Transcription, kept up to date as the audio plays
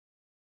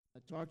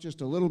Talk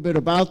just a little bit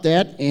about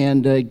that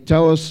and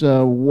tell us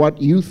what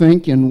you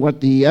think and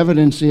what the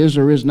evidence is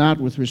or is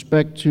not with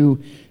respect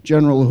to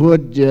General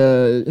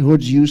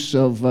Hood's use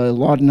of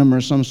laudanum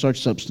or some such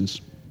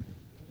substance.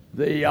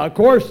 Of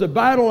course, the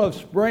Battle of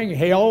Spring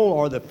Hill,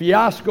 or the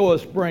fiasco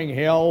of Spring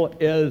Hill,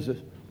 is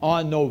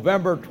on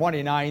November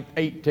 29,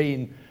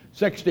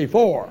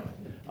 1864.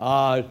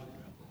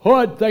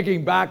 Hood,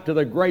 thinking back to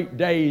the great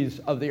days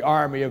of the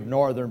Army of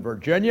Northern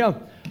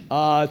Virginia,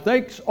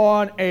 thinks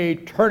on a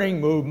turning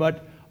movement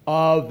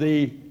of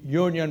the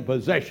Union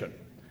position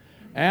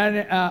and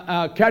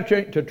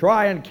to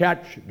try and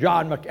catch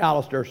John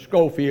McAllister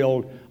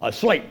Schofield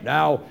asleep.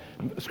 Now,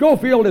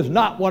 Schofield is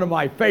not one of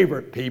my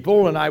favorite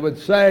people, and I would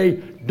say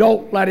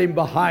don't let him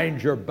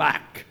behind your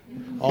back,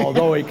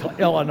 although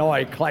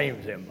Illinois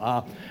claims him.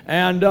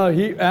 And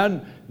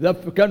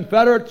the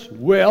Confederates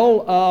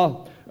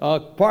will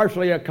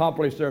partially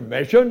accomplish their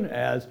mission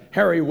as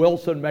Harry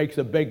Wilson makes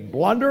a big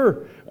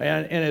blunder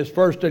in his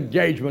first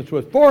engagements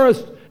with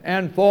Forrest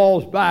and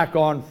falls back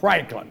on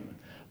Franklin,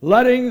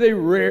 letting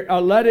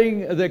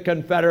the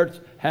Confederates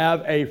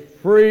have a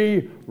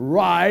free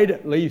ride,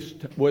 at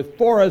least with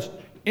Forrest,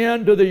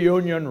 into the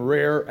Union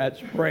rear at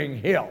Spring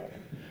Hill.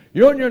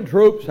 Union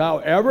troops,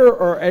 however,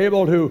 are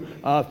able to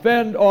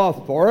fend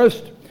off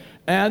Forrest,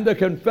 and the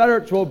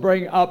Confederates will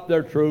bring up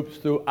their troops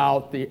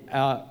throughout the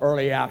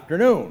early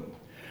afternoon.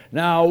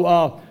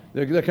 Now,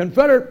 the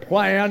Confederate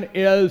plan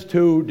is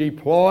to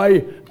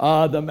deploy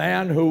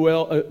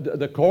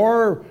the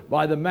Corps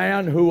by the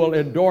man who will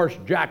endorse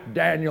Jack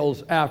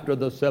Daniels after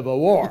the Civil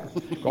War.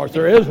 Of course,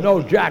 there is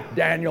no Jack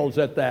Daniels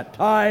at that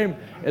time.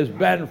 It's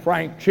Ben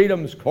Frank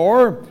Cheatham's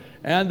Corps,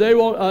 and they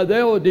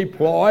will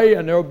deploy,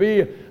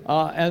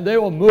 and they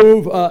will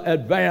move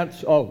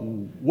advance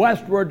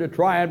westward to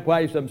try and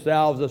place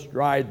themselves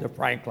astride the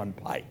Franklin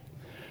Pike.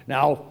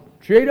 Now,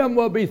 Cheatham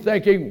will be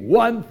thinking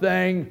one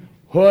thing.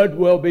 Hood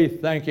will be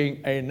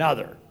thinking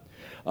another.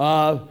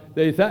 The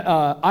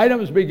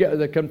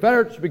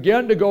Confederates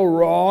begin to go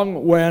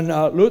wrong when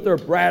Luther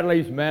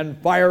Bradley's men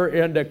fire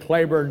into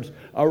Cleburne's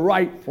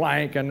right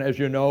flank, and as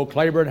you know,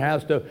 Cleburne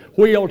has to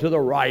wheel to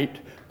the right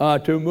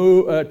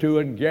to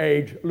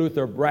engage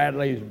Luther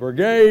Bradley's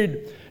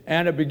brigade,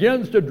 and it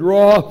begins to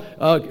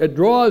it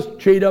draws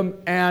Cheatham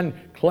and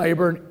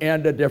Cleburne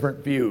into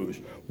different views.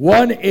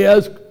 One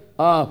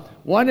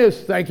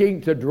is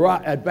thinking to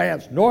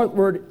advance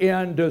northward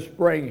into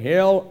Spring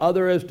Hill.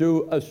 Other is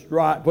to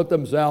put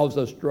themselves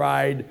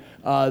astride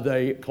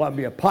the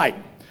Columbia Pike.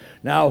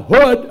 Now,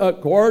 Hood,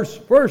 of course,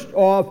 first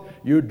off,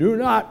 you do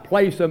not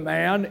place a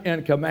man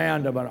in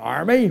command of an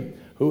army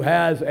who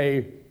has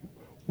a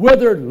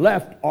withered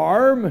left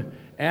arm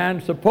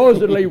and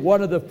supposedly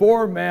one of the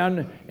 4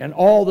 men in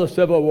all the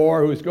Civil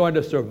War who's going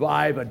to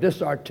survive a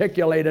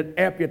disarticulated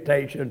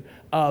amputation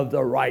of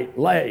the right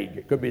leg.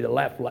 It could be the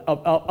left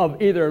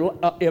of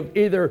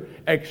either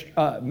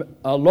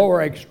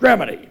lower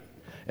extremity.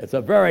 It's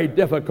a very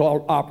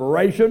difficult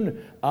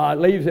operation.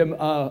 Leaves him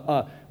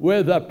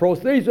with a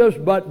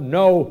prosthesis but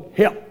no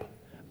hip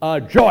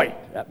joint.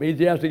 That means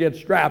he has to get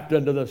strapped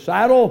into the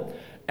saddle,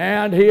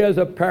 and he is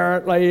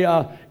apparently,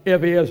 he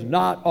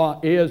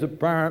is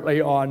apparently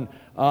on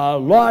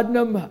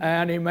laudanum,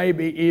 and he may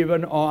be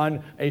even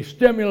on a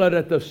stimulant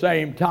at the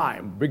same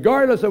time.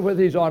 Regardless of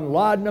whether he's on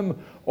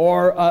laudanum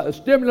or a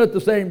stimulant at the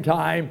same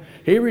time,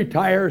 he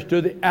retires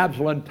to the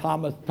Absalom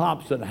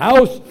Thompson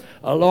house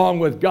along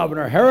with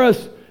Governor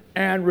Harris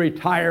and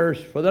retires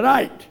for the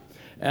night.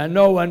 And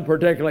no one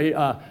particularly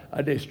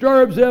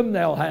disturbs him.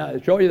 They'll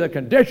show you the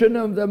condition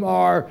of them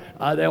are.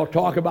 They'll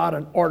talk about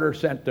an order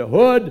sent to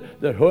Hood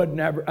that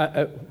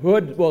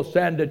Hood will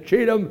send to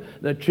Cheatham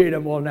that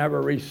Cheatham will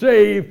never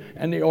receive,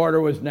 and the order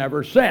was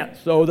never sent.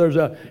 So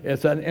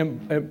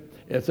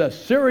it's a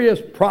serious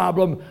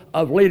problem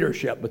of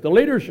leadership. But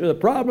the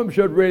problem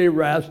should really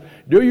rest.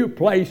 Do you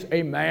place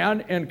a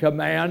man in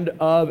command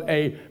of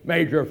a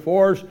major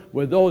force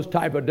with those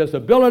type of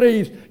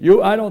disabilities?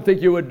 I don't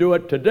think you would do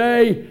it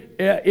today,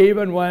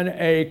 even when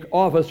an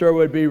officer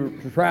would be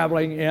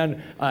traveling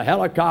in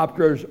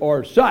helicopters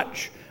or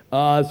such.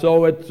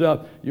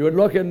 So you would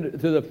look into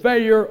the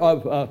failure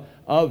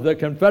of the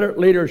Confederate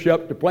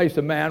leadership to place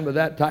a man with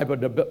that type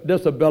of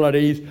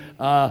disabilities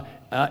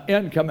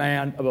in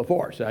command of a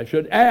force. I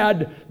should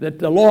add that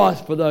the loss,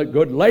 for the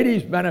good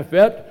lady's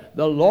benefit,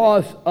 the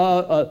loss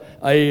of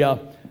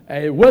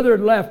a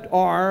withered left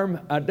arm,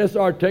 a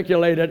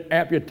disarticulated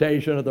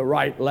amputation of the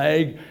right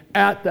leg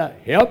at the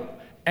hip,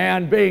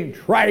 and being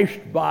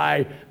trashed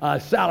by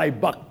Sally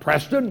Buck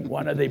Preston,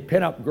 one of the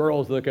pinup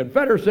girls of the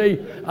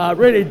Confederacy,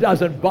 really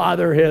doesn't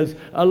bother his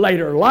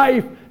later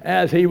life,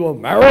 as he will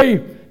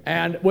marry,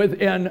 and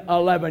within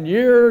 11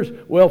 years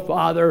will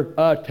father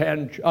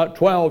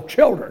 12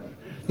 children.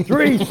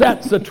 3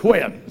 sets of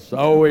twins.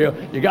 So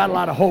you got a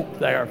lot of hope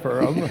there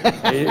for him.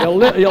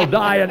 He'll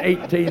die in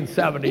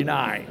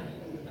 1879.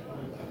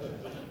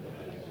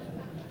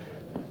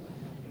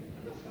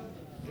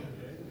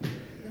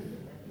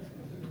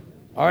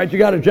 All right, you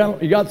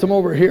got some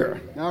over here.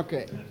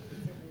 Okay.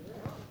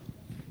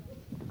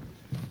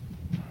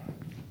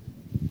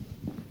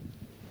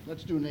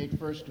 Let's do Nate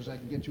first because I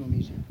can get to him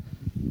easier.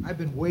 I've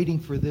been waiting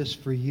for this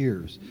for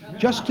years,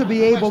 just to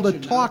be able to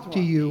talk to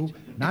you,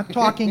 not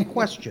talking,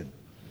 question.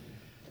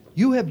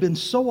 You have been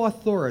so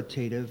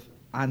authoritative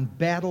on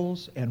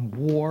battles and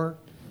war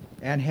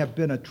and have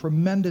been a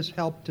tremendous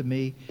help to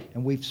me,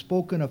 and we've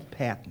spoken of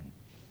Patton.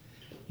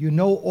 You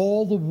know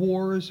all the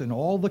wars and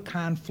all the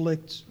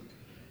conflicts,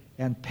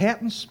 and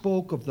Patton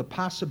spoke of the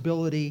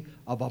possibility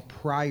of a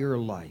prior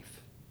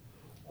life.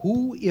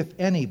 Who, if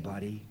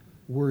anybody,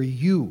 were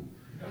you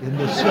in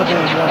the Civil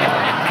War?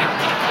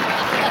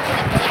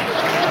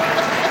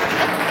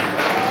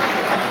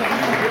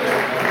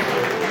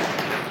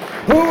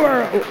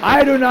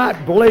 I do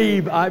not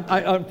believe,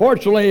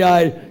 unfortunately,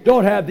 I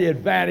don't have the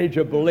advantage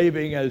of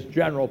believing as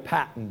General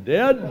Patton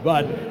did,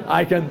 but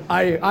I can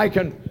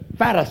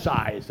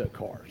fantasize, of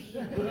course.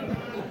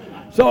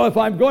 So if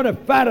I'm going to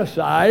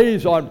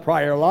fantasize on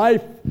prior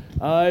life,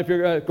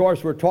 of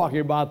course we're talking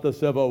about the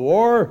Civil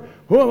War,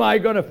 who am I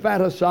going to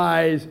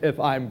fantasize if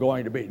I'm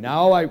going to be?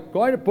 Now I'm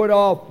going to put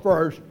off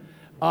first,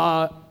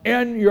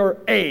 in your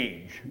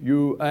age,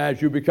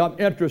 as you become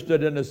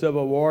interested in the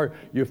Civil War,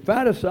 you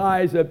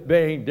fantasize of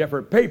being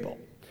different people.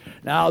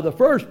 Now, the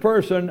first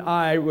person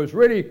I was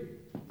really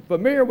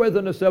familiar with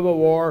in the Civil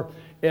War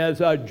is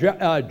the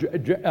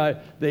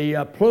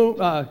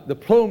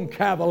Plume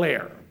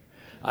Cavalier.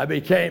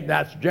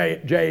 That's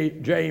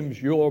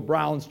James Ewell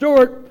Brown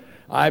Stewart.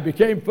 I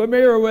became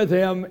familiar with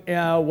him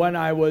when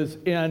I was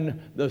in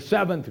the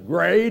 7th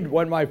grade,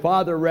 when my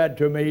father read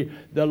to me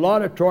the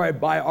laudatory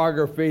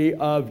biography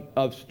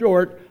of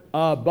Stewart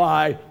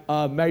by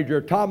Major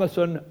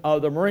Thomason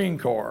of the Marine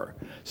Corps.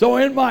 So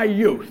in my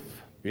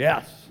youth,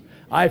 yes,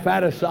 I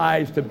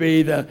fantasized to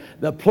be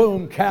the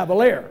Plume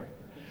Cavalier.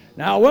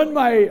 Now, when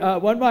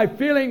my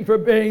feeling for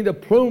being the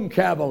Plume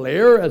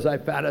Cavalier, as I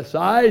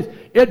fantasize,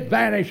 it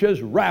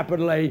vanishes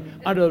rapidly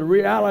under the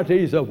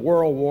realities of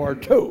World War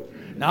II.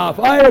 Now, if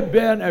I had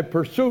been a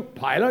pursuit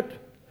pilot,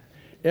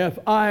 if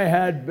I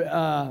had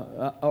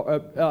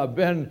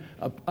been,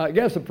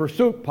 a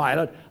pursuit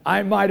pilot,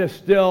 I might have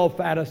still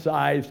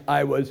fantasized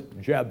I was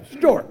Jeb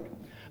Stuart.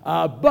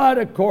 But,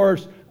 of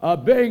course,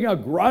 being a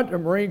grunt, a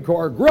Marine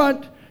Corps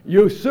grunt,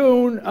 you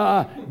soon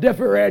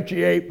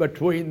differentiate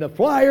between the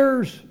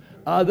flyers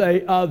of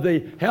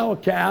the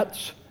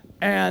Hellcats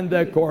and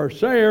the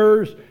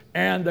Corsairs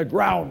and the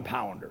ground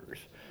pounders.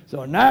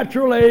 So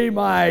naturally,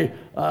 my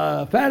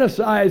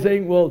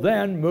fantasizing will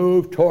then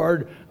move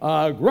toward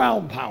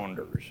ground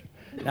pounders.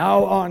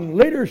 Now, on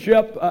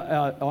leadership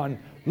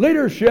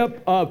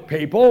of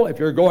people, if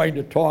you're going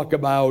to talk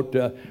about,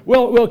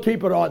 we'll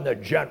keep it on the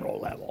general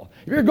level.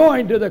 If you're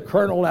going to the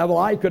colonel level,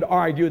 I could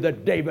argue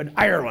that David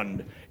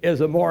Ireland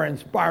is a more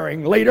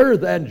inspiring leader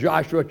than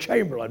Joshua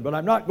Chamberlain, but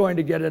I'm not going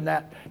to get in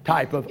that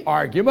type of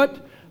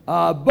argument.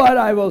 But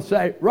I will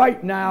say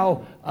right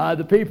now,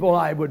 the people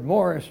I would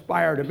more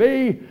aspire to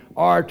be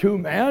are two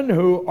men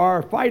who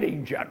are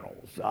fighting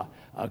generals.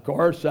 Of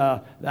course,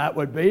 that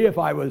would be if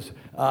I was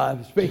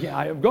speaking.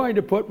 I am going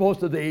to put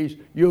most of these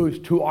use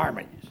two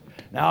armies.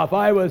 Now, if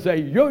I was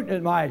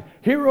my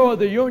hero of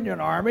the Union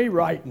Army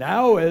right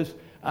now is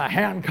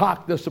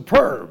Hancock the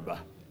Superb.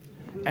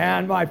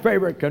 And my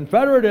favorite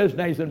Confederate is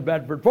Nathan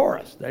Bedford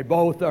Forrest. They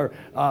both are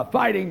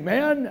fighting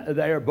men.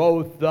 They are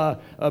both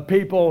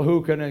people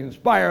who can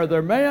inspire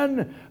their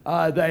men.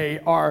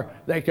 They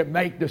can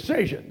make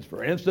decisions.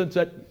 For instance,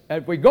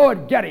 if we go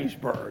at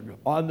Gettysburg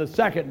on the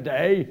second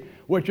day,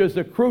 which is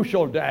the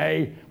crucial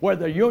day where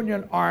the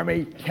Union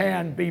Army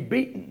can be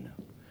beaten.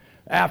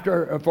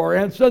 After, for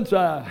instance,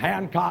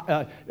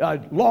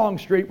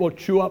 Longstreet will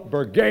chew up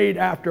brigade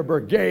after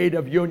brigade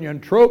of Union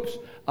troops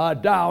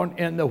down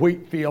in the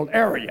Wheatfield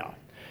area.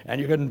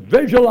 And you can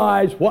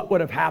visualize what would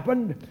have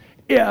happened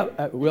if,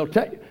 we'll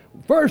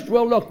first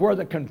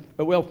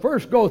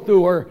go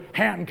through where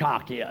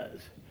Hancock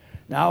is.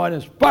 Now, an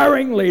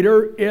inspiring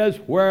leader is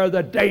where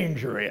the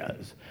danger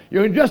is.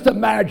 You can just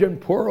imagine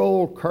poor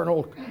old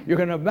Colonel, you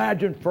can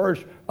imagine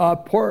first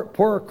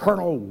poor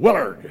Colonel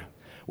Willard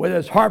with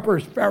his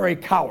Harper's Ferry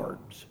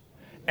cowards.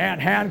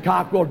 And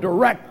Hancock will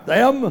direct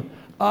them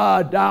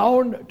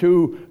down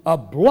to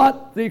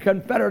blunt the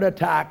Confederate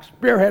attack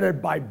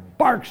spearheaded by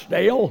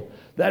Barksdale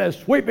that is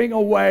sweeping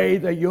away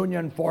the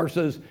Union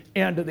forces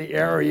into the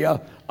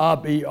area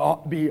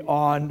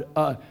beyond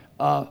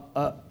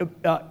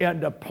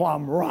into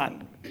Plum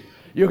Run.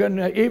 You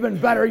can, even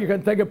better, you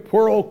can think of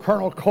poor old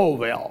Colonel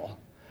Colville.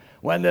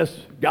 When this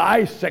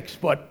guy,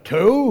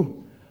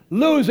 6'2",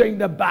 losing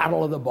the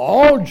Battle of the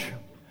Bulge,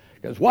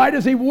 because why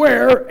does he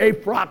wear a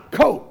frock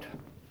coat?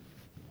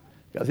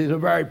 Because he's a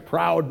very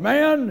proud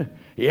man.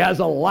 He has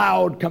a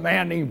loud,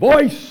 commanding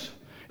voice,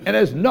 and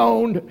is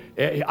known.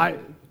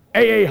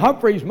 A.A.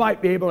 Humphreys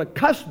might be able to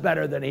cuss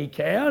better than he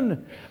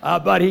can,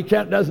 but he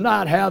does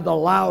not have the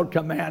loud,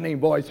 commanding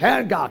voice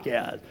Hancock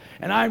has.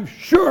 And I'm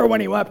sure when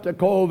he went to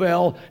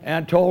Colville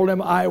and told him,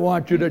 I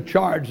want you to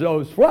charge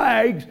those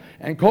flags,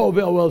 and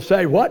Colville will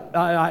say, what?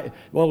 I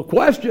will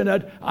question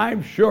it.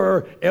 I'm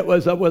sure it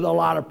was with a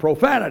lot of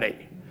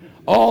profanity.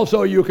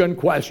 Also, you can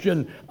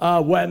question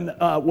when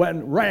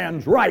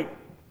Rand's right.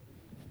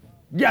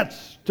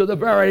 gets to the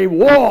very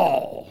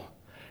wall,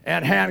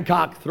 and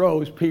Hancock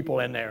throws people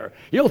in there.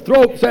 He'll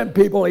send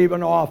people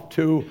even off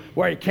to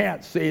where he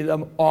can't see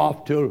them,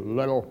 off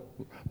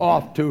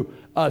to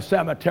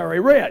Cemetery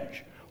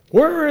Ridge.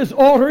 Where are his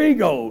alter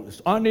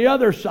egos on the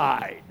other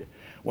side?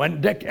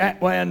 When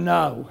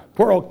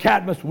poor old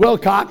Cadmus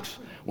Wilcox,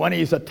 when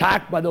he's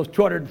attacked by those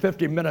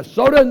 250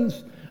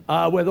 Minnesotans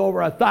with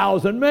over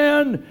 1,000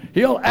 men,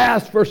 he'll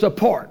ask for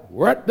support.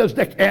 What does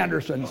Dick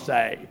Anderson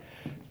say?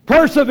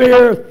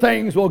 Persevere,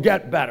 things will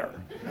get better.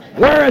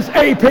 Where is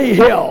A.P.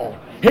 Hill?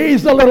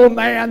 He's the little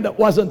man that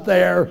wasn't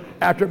there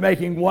after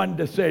making one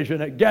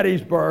decision at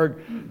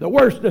Gettysburg, the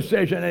worst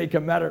decision any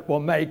Confederate will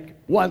make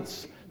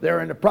once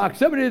they're in the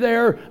proximity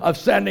there of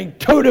sending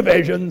 2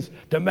 divisions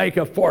to make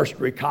a forced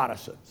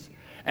reconnaissance.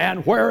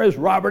 And where is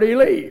Robert E.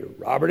 Lee?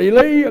 Robert E.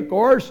 Lee, of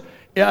course,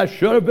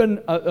 should have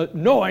been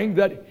knowing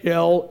that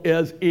Hill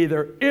is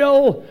either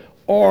ill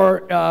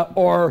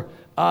or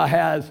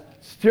has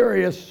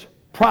serious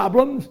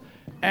problems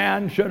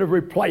and should have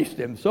replaced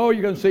him. So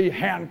you can see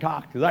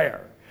Hancock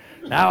there.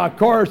 Now, of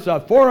course,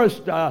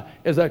 Forrest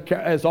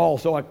is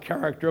also a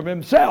character of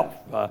himself.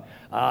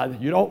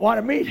 You don't want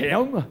to meet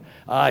him.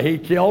 He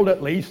killed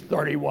at least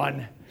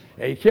 31.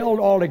 He killed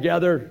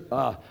altogether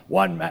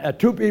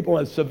 2 people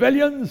as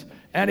civilians,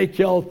 and he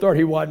killed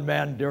 31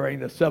 men during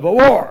the Civil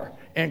War,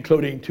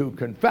 including 2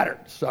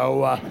 Confederates.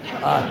 So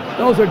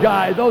those are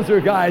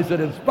guys that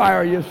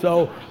inspire you.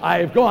 So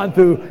I've gone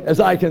through,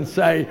 as I can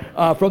say,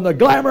 from the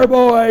glamour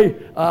boy,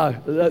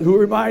 who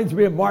reminds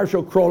me of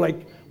Marshall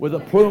Krolik, with a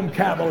plumed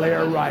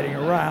cavalier riding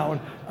around,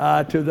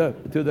 to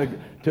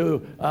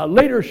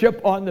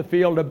leadership on the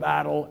field of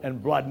battle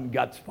and blood and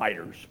guts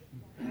fighters.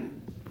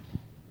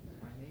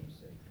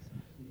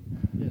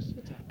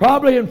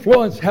 Probably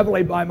influenced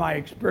heavily by my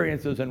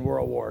experiences in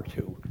World War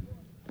II.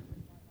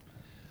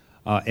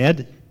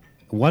 Ed,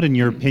 what in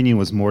your opinion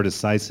was more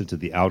decisive to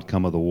the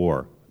outcome of the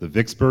war? The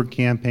Vicksburg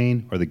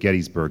campaign or the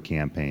Gettysburg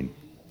campaign?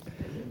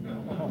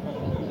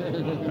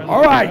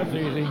 All right. That's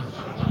easy.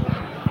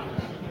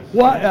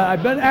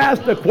 I've been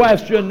asked a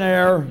question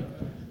there,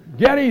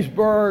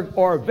 Gettysburg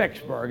or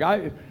Vicksburg.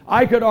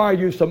 I could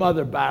argue some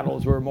other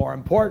battles were more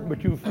important,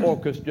 but you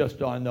focused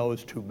just on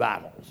those 2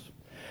 battles.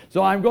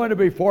 So I'm going to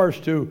be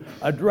forced to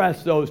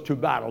address those 2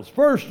 battles.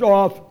 First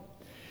off,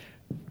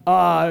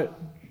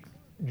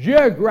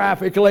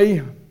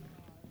 geographically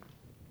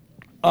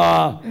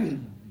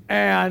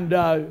and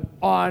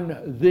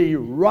on the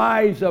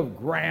rise of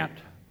Grant,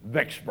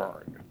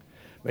 Vicksburg.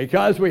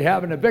 Because we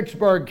have in the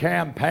Vicksburg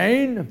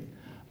campaign,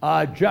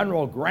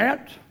 General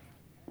Grant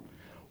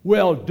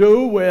will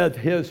do with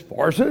his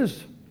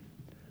forces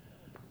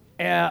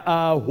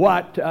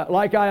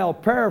like I'll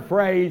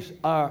paraphrase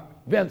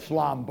Vince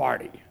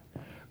Lombardi.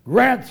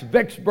 Grant's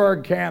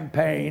Vicksburg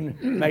campaign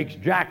makes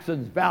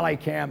Jackson's Valley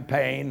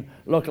campaign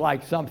look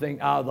like something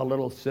out of the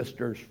Little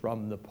Sisters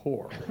from the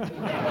Poor.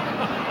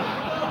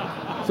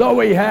 So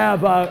we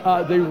have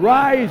the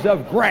rise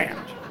of Grant.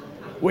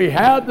 We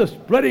have the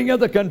splitting of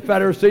the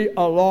Confederacy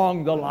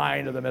along the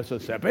line of the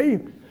Mississippi.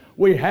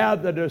 We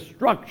have the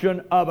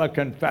destruction of a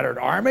Confederate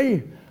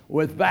army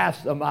with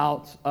vast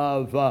amounts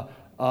of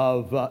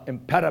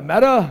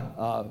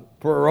impedimenta,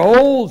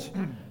 paroles,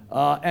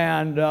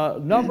 and a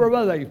number of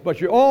other things.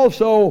 But you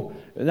also,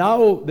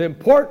 now the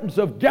importance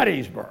of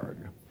Gettysburg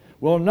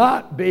will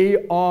not be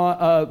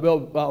on,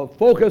 will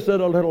focus it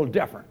a little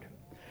different.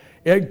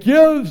 It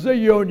gives the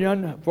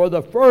Union, for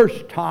the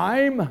first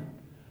time,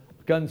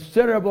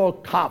 considerable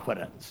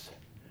confidence.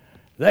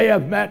 They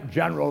have met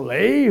General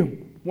Lee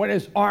when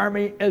his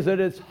army is at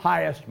its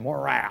highest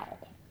morale.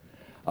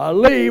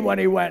 Lee, when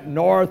he went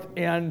north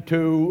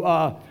into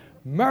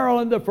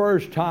Maryland the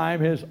first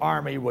time, his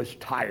army was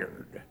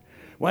tired.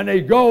 When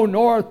they go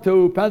north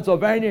to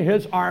Pennsylvania,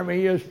 his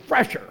army is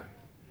fresher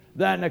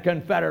than the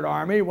Confederate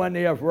army when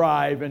they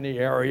arrive in the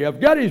area of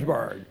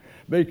Gettysburg.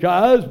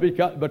 Because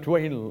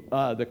between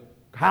the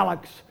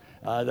Halleck's,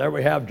 there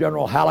we have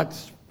General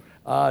Halleck's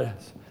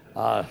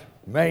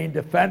main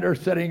defender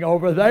sitting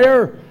over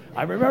there.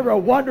 I remember a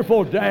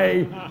wonderful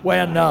day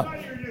when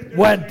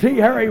T.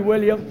 Harry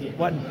Williams,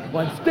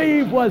 when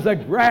Steve was a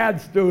grad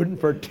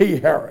student for T.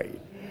 Harry,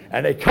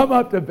 and they come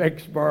up to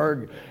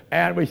Vicksburg,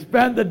 and we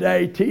spend the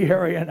day, T.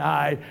 Harry and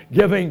I,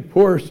 giving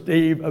poor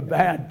Steve a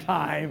bad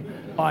time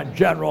on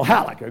General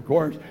Halleck. Of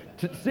course,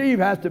 Steve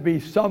has to be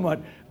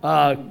somewhat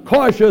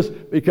cautious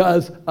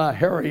because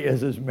Harry is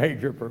his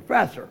major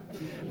professor.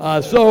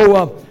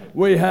 So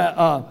you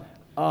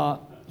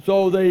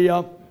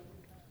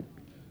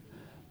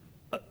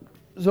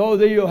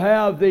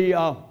have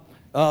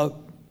the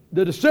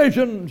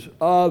decisions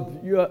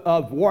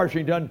of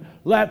Washington.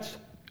 Let's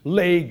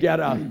Lee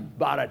get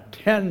about a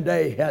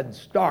 10-day head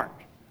start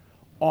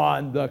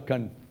on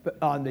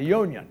the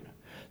Union.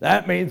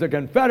 That means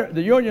the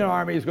Union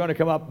Army is going to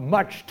come up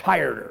much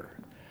tireder.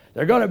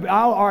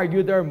 I'll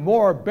argue they're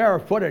more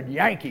barefooted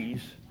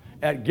Yankees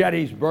at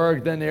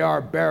Gettysburg than they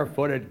are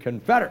barefooted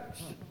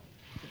Confederates.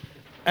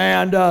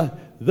 And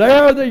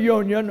there the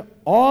Union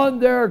on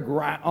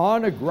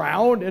the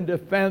ground in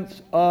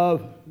defense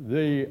of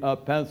the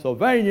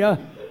Pennsylvania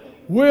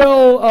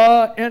will,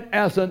 in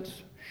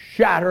essence,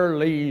 shatter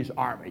Lee's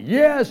army.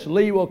 Yes,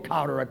 Lee will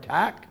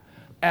counterattack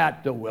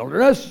at the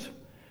Wilderness,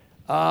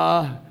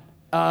 but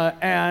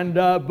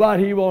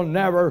he will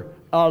never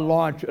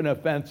launch an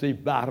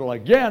offensive battle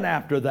again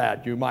after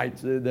that.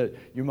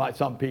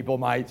 Some people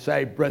might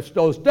say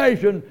Bristow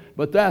Station,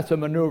 but that's a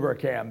maneuver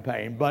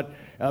campaign. But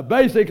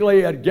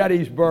basically at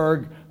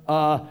Gettysburg,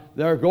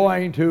 they're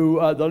going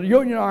to, the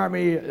Union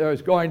Army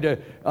is going to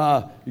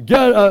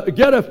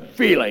get a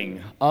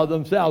feeling of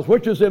themselves,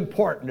 which is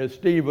important, as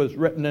Steve has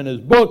written in his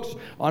books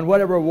on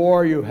whatever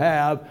war you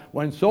have,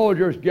 when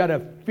soldiers get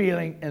a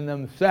feeling in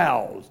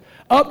themselves.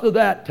 Up to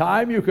that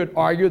time, you could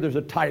argue there's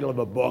a title of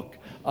a book,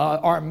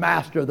 Our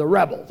Master the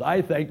Rebels.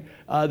 I think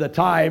the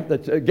time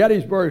that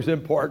Gettysburg is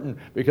important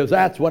because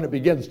that's when it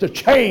begins to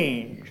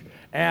change.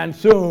 And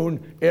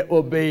soon it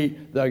will be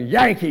the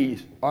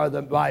Yankees are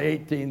by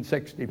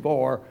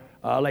 1864,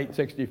 late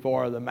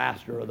 64, the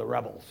master of the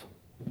rebels.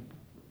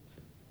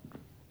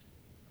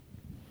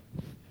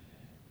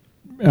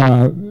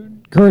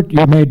 Kurt,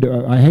 you made,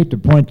 I hate to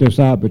point this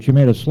out, but you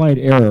made a slight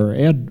error.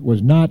 Ed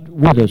was not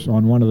with us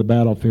on one of the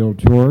battlefield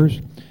tours.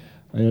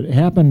 It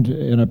happened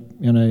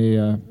in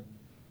a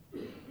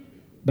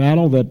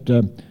battle that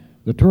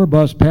the tour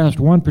bus passed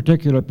one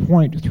particular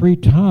point 3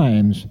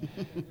 times,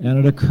 and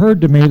it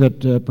occurred to me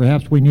that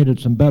perhaps we needed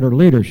some better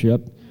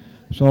leadership.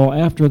 So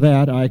after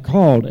that, I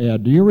called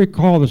Ed. Do you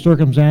recall the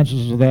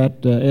circumstances of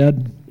that,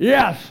 Ed?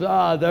 Yes,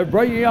 they're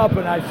bringing up,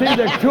 and I see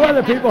that 2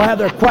 other people have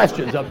their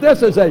questions up.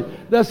 This is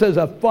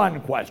a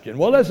fun question.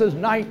 Well, this is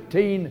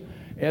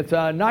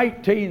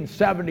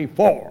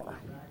 1974,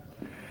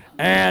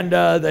 and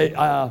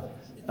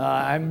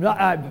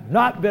I've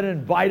not been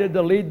invited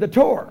to lead the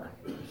tour,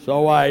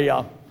 so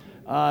I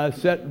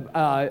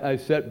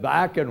sit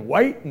back and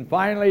wait, and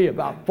finally,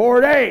 about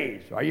 4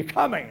 days, are you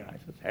coming? I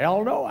said,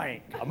 hell no, I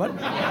ain't coming.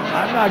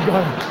 I'm not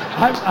going.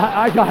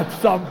 I got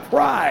some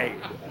pride.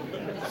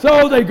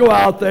 So they go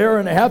out there,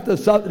 and they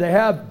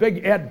have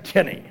Big Ed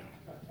Tinney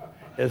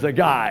as a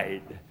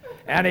guide,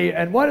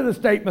 and one of the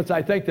statements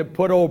I think that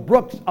put old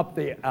Brooks up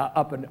in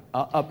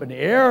the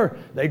air.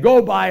 They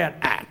go by an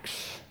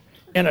axe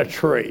in a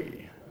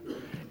tree,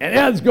 and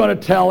Ed's going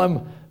to tell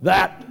him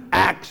that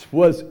axe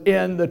was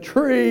in the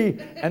tree,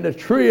 and the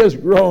tree has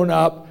grown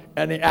up,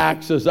 and the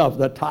axe is up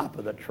the top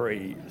of the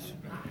trees.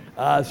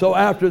 So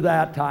after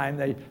that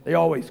time, they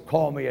always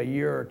call me a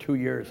year or 2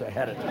 years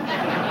ahead of time.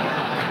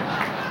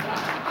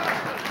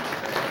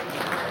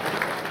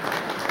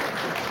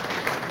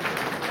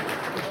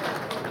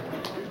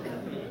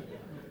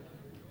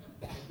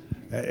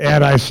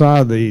 Ed, I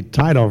saw the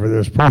title for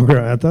this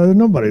program. I thought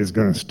nobody's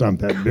going to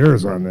stump Ed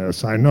Beers on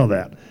this. I know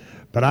that.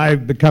 But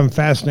I've become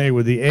fascinated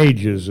with the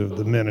ages of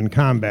the men in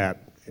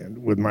combat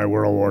and with my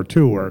World War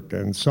II work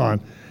and so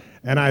on.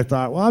 And I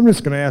thought, well, I'm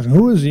just going to ask,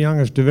 who is the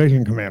youngest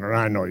division commander?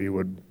 I know you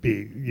would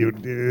be,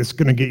 it's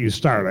going to get you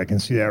started. I can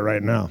see that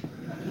right now.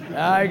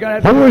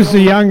 Who is the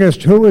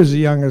youngest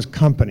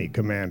company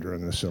commander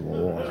in the Civil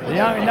War? The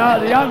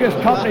youngest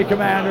company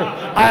commander,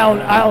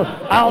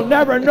 I'll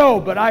never know,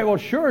 but I will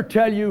sure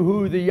tell you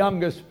who the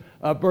youngest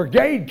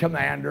brigade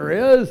commander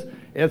is.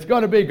 It's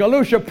going to be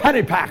Galusha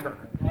Pennypacker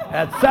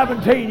at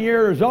 17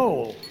 years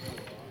old.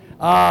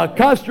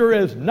 Custer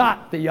is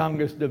not the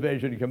youngest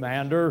division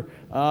commander,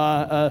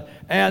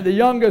 and the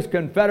youngest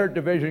Confederate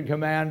division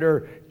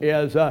commander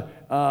is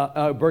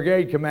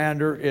brigade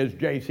commander is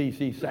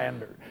J.C.C.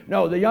 Sanders.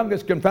 No, the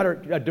youngest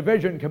Confederate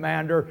division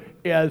commander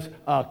is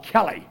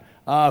Kelly,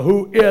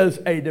 who is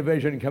a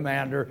division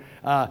commander.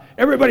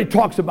 Everybody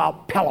talks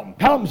about Pelham.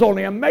 Pelham's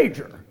only a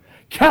major.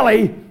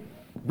 Kelly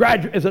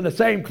is in the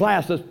same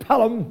class as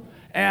Pelham,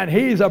 and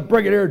he's a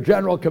brigadier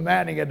general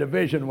commanding a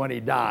division when he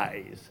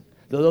dies.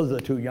 So those are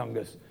the 2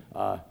 youngest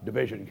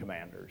division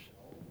commanders.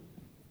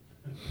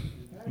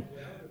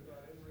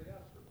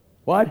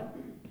 What? I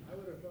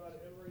would have thought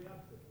every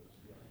outfit was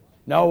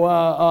young. No,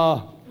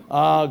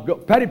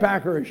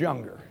 Pennypacker is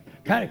younger.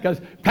 Because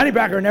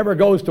Pennypacker never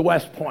goes to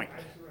West Point.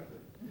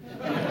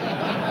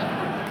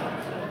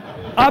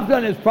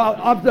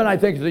 Upton, I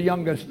think, is the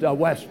youngest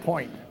West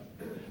Point,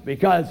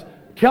 because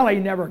Kelly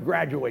never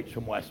graduates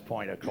from West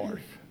Point, of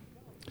course.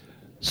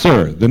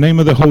 Sir, the name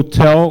of the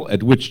hotel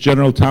at which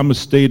General Thomas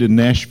stayed in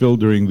Nashville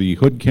during the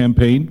Hood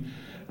campaign.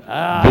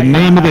 The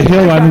name of the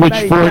hill on which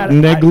Fort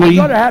Negley... I'm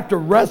going to have to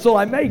wrestle.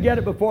 I may get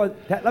it before...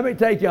 Let me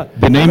take you...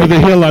 The name of the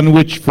hill on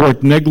which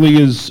Fort Negley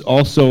is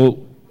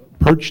also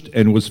perched,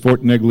 and was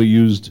Fort Negley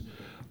used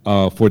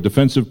for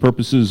defensive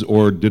purposes,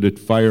 or did it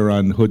fire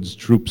on Hood's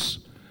troops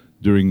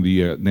during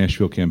the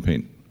Nashville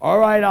campaign? All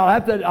right,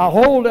 I'll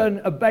hold in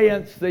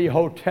abeyance the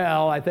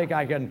hotel. I think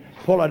I can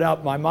pull it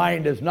up. My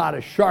mind is not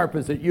as sharp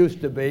as it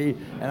used to be,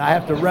 and I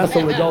have to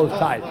wrestle with those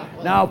types.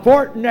 Now,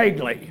 Fort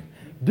Negley,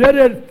 did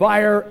it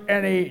fire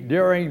any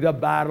during the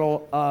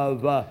Battle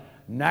of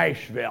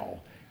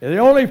Nashville? The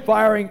only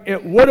firing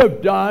it would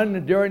have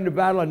done during the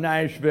Battle of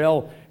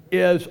Nashville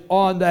is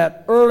on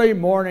that early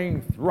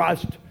morning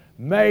thrust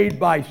made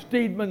by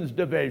Steedman's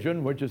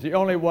division, which is the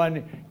only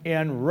one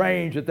in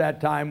range at that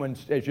time when,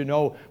 as you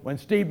know, when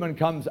Steedman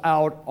comes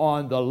out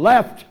on the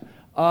left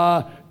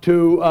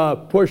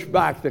to push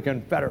back the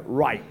Confederate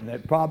right. And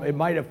it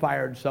might have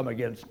fired some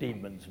against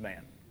Steedman's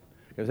men,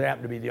 because they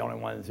happen to be the only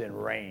ones in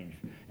range.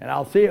 And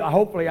I'll see,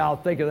 hopefully I'll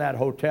think of that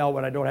hotel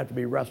when I don't have to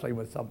be wrestling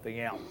with something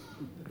else.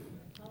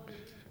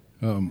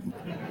 Okay,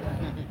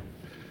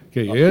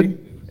 Ed,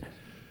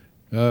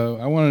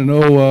 I want to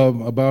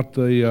know about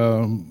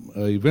the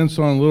events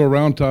on Little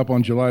Round Top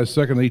on July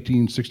 2nd,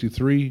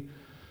 1863.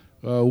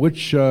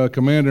 Which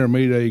commander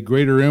made a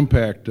greater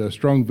impact,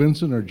 Strong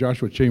Vincent or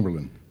Joshua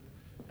Chamberlain?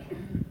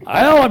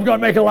 Well, I'm going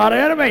to make a lot of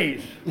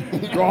enemies.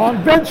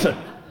 Strong Vincent.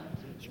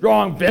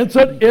 Strong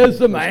Vincent is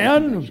the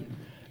man,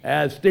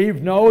 as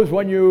Steve knows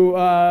when you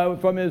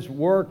from his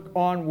work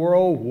on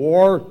World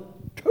War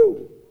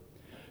II.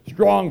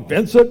 Strong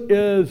Vincent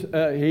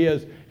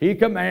he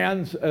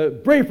commands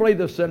briefly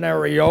the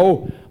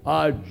scenario.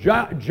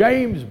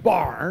 James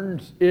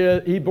Barnes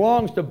he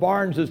belongs to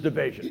Barnes's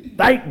division.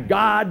 Thank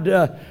God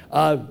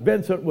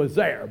Vincent was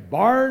there.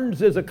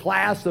 Barnes is a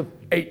class of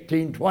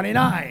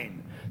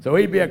 1829, so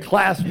he'd be a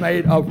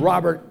classmate of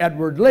Robert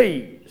Edward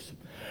Lee's.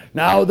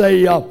 Now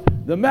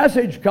the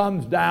message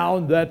comes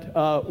down that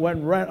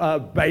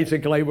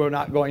basically we're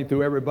not going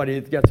through everybody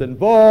that gets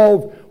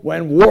involved.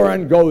 When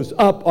Warren goes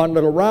up on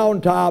Little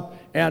Round Top,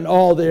 and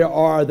all there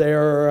are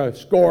their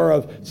score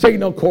of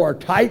Signal Corps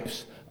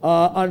types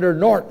under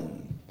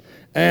Norton,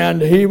 and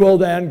he will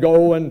then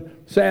go and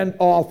send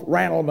off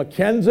Randall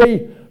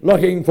Mackenzie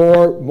looking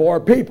for more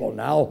people.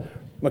 Now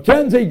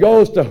Mackenzie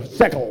goes to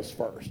Sickles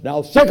first.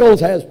 Now Sickles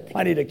has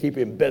plenty to keep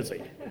him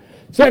busy.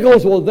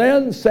 Sickles will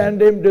then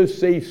send him to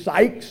see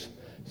Sykes.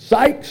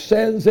 Sykes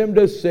sends him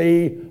to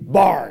see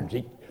Barnes.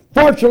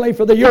 Fortunately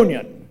for the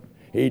Union,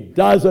 he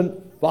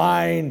doesn't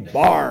find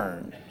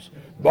Barnes.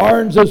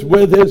 Barnes is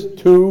with his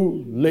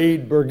two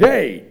lead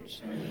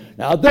brigades.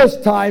 Now this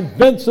time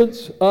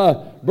Vincent's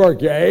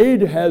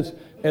brigade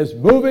is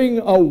moving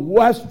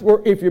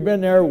westward, if you've been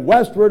there,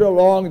 westward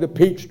along the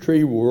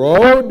Peachtree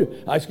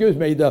Road,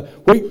 the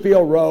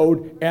Wheatfield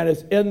Road, and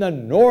it's in the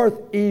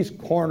northeast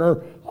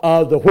corner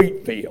of the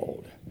wheat field.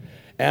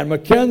 And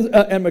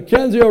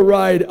Mackenzie will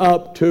ride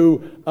up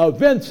to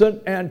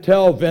Vincent and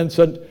tell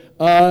Vincent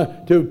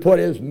to put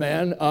his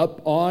men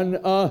up on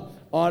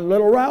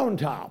Little Round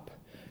Top.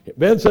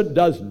 Vincent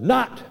does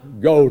not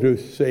go to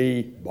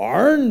see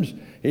Barnes.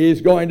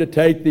 He's going to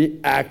take the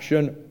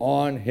action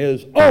on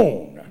his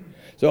own.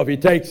 So if he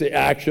takes the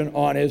action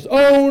on his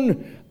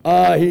own,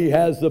 he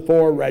has the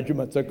 4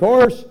 regiments, of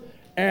course,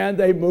 and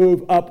they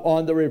move up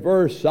on the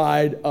reverse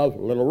side of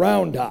Little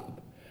Round Top.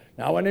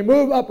 Now, when they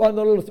move up on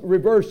the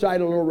reverse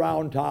side of Little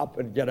Round Top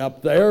and get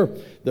up there,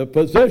 the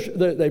position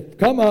they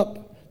come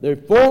up, they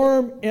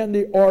form in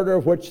the order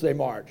of which they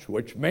march,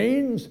 which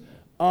means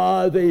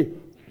the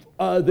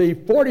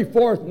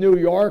 44th New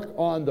York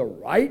on the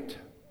right,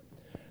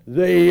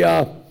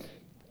 the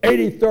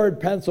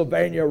 83rd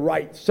Pennsylvania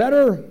right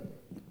center,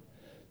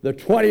 the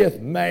 20th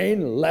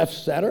Maine left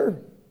center,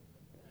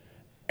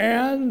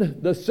 and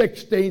the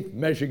 16th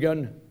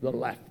Michigan the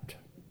left.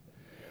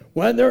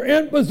 When they're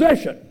in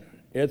position,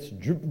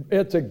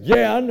 it's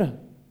again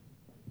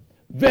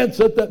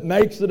Vincent that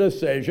makes the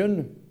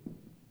decision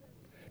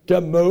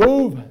to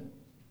move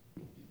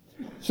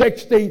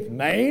 16th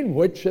Maine,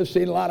 which has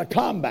seen a lot of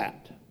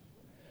combat,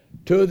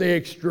 to the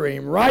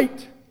extreme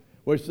right,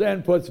 which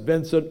then puts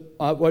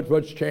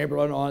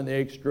Chamberlain on the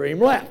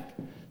extreme left.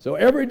 So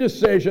every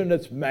decision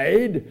that's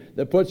made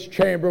that puts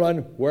Chamberlain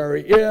where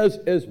he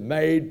is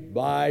made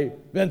by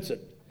Vincent.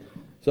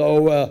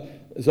 So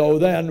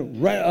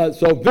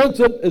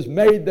Vincent has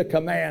made the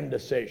command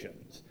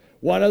decisions.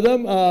 One of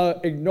them,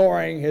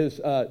 ignoring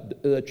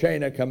the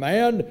chain of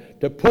command,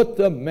 to put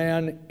the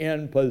men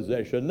in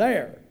position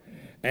there.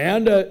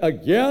 And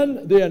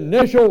again, the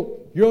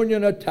initial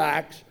Union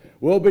attacks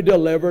will be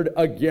delivered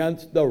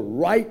against the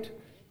right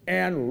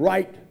and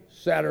right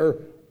center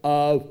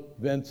of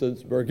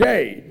Vincent's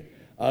brigade,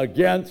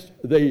 against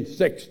the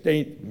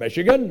 16th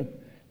Michigan,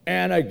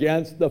 and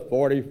against the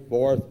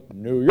 44th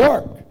New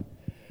York.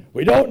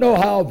 We don't know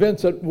how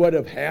Vincent would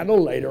have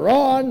handled later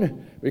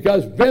on,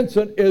 because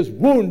Vincent is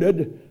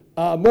wounded,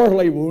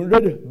 mortally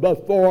wounded,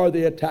 before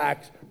the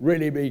attacks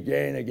really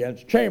began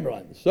against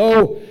Chamberlain.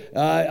 So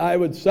I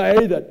would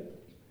say that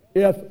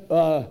if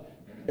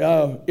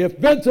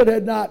Vincent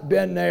had not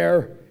been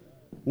there,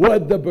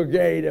 would the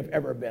brigade have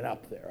ever been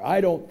up there?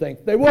 I don't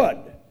think they would,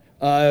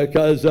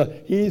 because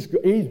he's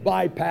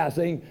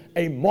bypassing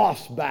a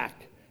mossback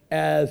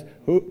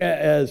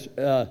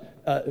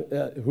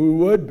who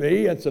would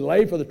be,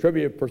 incidentally, for the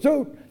trivia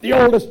pursuit, the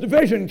oldest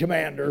division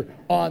commander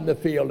on the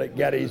field at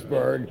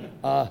Gettysburg,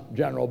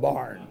 General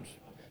Barnes.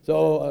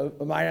 So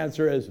my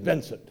answer is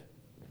Vincent.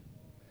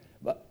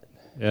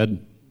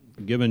 Ed,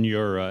 given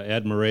your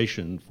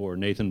admiration for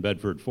Nathan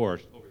Bedford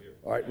Forrest,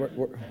 all right,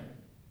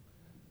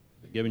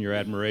 given your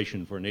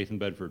admiration for Nathan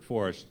Bedford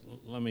Forrest,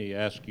 let me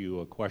ask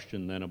you a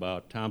question then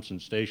about Thompson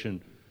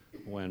Station.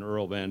 when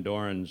Earl Van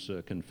Doren's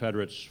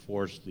Confederates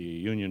forced the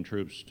Union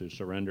troops to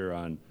surrender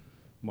on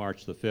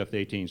March the 5th,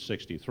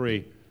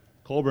 1863.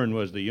 Colburn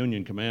was the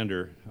Union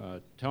commander.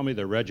 Tell me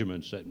the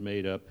regiments that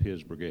made up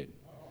his brigade.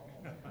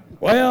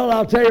 Well,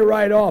 I'll tell you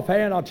right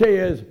offhand, I'll tell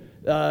you is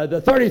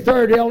the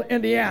 33rd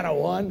Indiana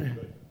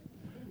one.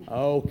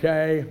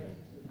 Okay.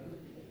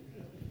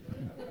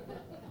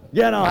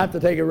 Again, I'll have to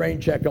take a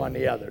rain check on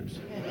the others.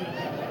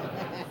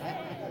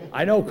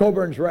 I know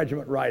Colburn's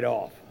regiment right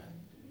off.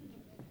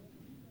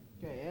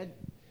 Okay, Ed?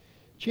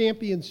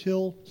 Champions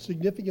Hill,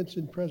 significance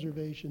and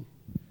preservation.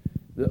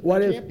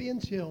 What is?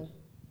 Champions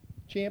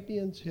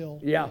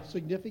Hill. Yeah.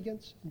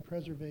 Significance and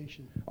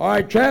preservation. All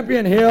right,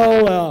 Champion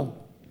Hill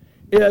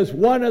is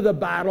one of the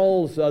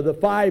battles, the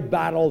 5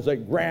 battles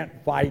that Grant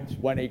fights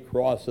when he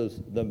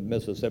crosses the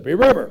Mississippi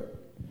River.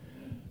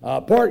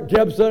 Port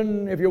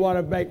Gibson, if you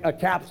want to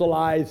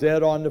capsulize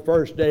it, on the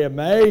first day of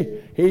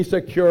May, he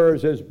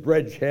secures his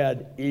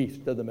bridgehead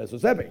east of the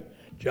Mississippi,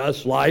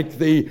 just like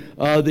the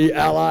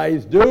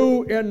Allies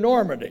do in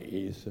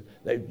Normandy. He's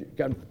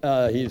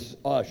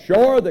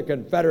ashore. The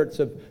Confederates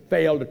have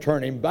failed to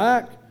turn him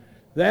back.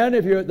 Then,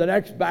 the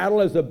next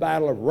battle is the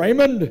Battle of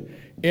Raymond,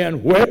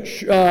 in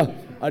which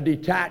a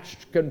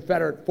detached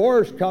Confederate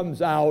force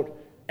comes out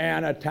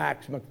and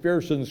attacks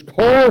McPherson's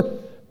corps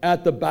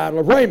at the Battle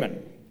of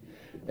Raymond.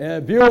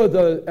 In view of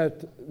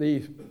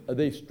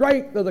the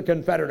strength of the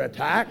Confederate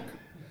attack,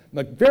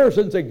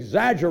 McPherson's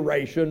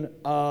exaggeration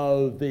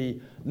of the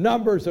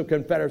numbers of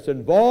Confederates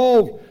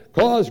involved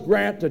caused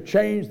Grant to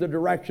change the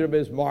direction of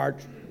his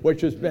march,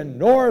 which has been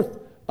north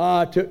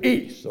to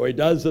east. So he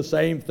does the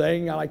same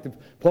thing. I like to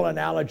pull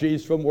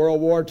analogies from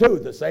World War II,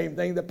 the same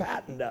thing that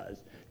Patton does.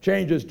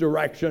 Changes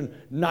direction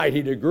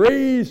 90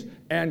 degrees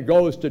and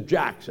goes to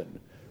Jackson.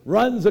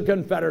 Runs the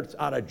Confederates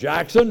out of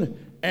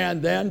Jackson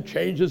and then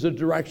changes the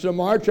direction of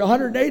march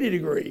 180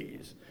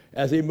 degrees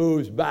as he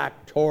moves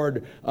back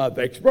toward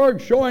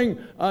Vicksburg, showing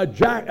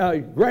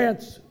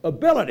Grant's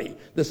ability,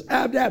 this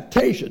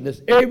adaptation,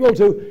 this able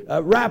to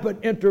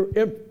rapid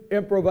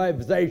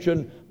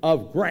improvisation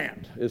of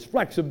Grant, his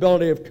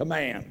flexibility of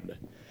command.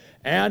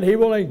 And he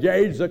will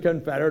engage the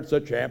Confederates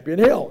at Champion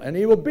Hill, and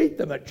he will beat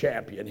them at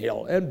Champion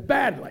Hill, and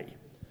badly.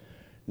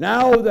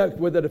 Now,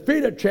 with the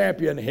defeat at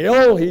Champion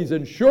Hill, he's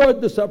ensured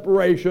the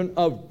separation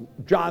of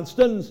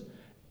Johnston's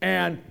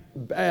and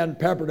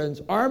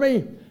Pemberton's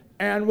army,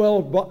 and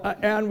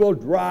will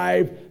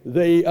drive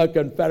the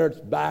Confederates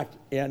back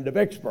into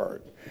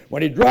Vicksburg.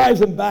 When he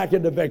drives them back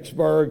into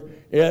Vicksburg,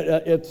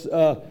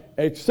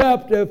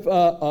 except if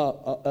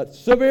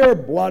severe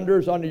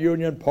blunders on the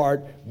Union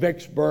part,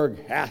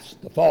 Vicksburg has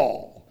to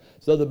fall.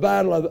 So the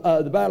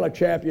Battle of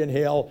Champion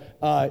Hill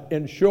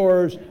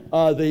ensures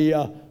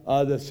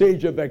the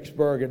siege of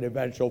Vicksburg and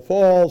eventual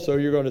fall. So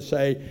you're going to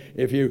say,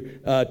 if you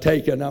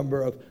take a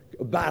number of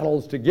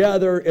battles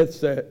together,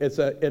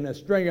 in a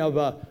string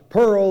of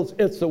pearls,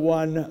 it's the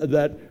one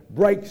that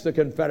breaks the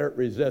Confederate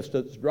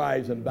resistance,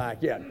 drives them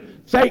back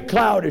in. St.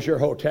 Cloud is your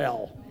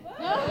hotel.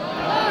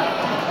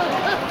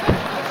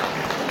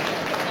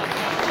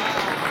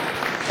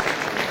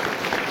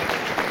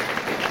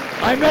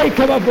 I may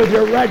come up with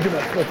your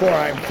regiments before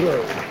I'm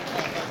through.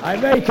 I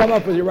may come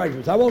up with your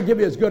regiments. I won't give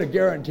you as good a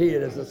guarantee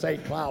as the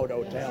St. Cloud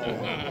Hotel.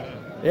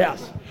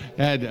 Yes.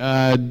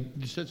 Ed,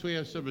 since we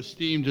have some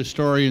esteemed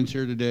historians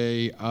here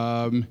today,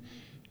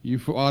 you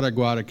fought at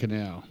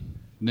Guadalcanal.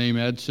 Name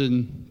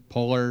Edson,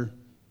 Puller,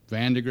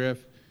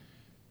 Vandegrift.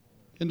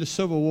 In the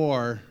Civil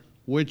War,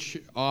 which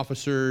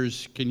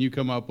officers can you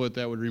come up with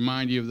that would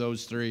remind you of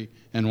those 3,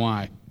 and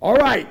why? All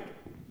right,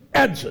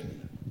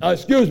 Edson.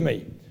 Excuse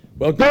me.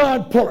 We'll go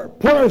on Puller.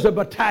 Puller's a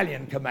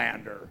battalion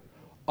commander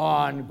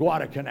on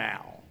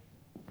Guadalcanal.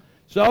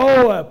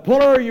 So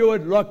Puller you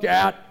would look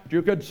at,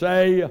 you could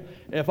say,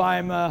 if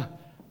I'm,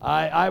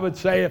 I would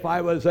say if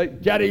I was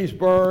at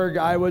Gettysburg,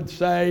 I would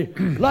say,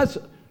 I'm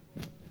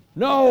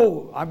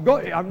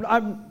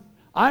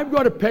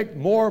going to pick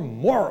more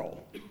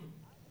moral,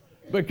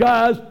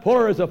 because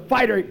Puller is a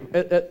fighter.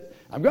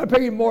 I'm going to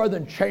pick him more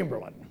than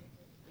Chamberlain.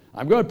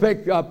 I'm going to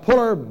pick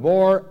Puller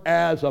more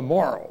as a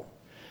moral,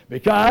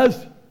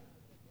 because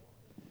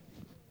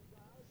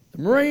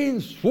the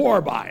Marines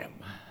swore by him,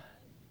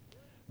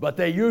 but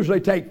they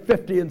usually take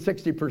 50 and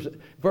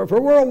 60%. For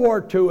World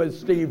War II, as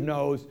Steve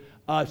knows,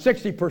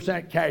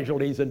 60%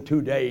 casualties in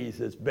 2 days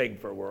is big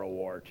for World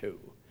War II.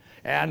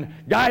 And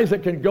guys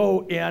that can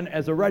go in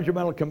as a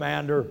regimental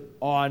commander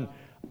on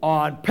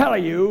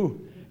Peleliu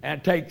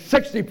and take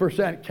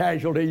 60%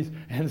 casualties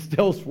and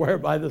still swear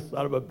by the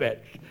son of a bitch.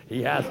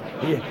 He has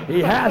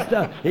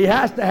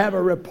to have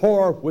a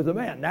rapport with the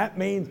men. That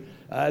means,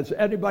 as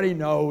anybody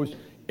knows,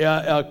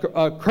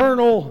 a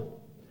colonel,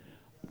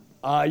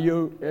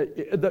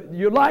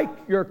 you like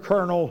your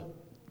colonel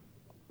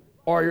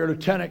or your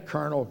lieutenant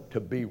colonel to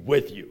be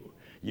with you.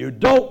 You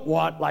don't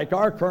want, like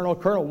our colonel,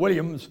 Colonel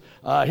Williams,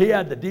 he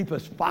had the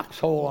deepest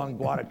foxhole on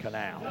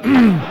Guadalcanal.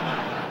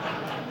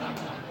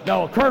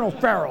 No, Colonel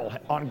Farrell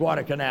on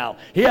Guadalcanal.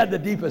 He had the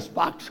deepest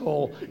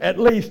foxhole, at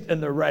least in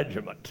the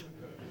regiment.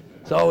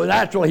 So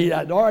that's what he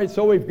had. All right,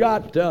 so we've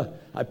got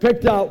I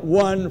picked out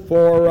one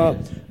for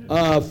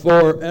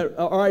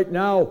all right,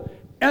 now,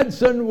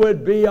 Edson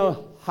would be a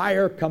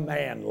higher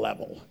command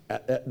level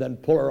than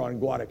Puller on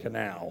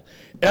Guadalcanal.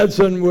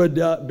 Edson would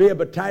be a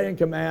battalion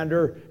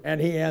commander, and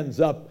he ends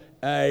up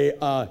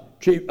a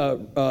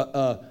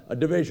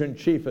division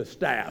chief of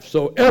staff.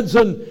 So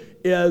Edson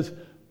is,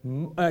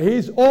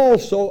 he's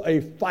also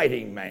a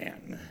fighting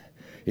man.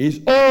 He's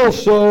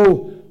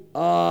also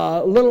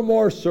a little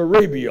more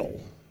cerebral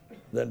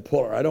than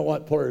Puller. I don't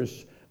want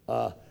Puller's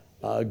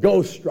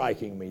ghost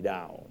striking me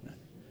down.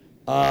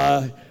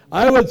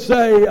 I would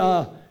say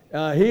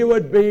he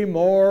would be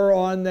more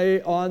on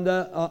the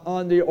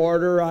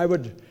order. I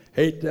would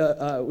hate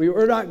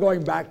we're not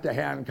going back to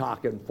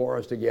Hancock and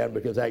Forrest again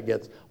because that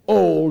gets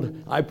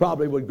old. I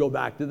probably would go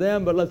back to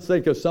them, but let's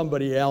think of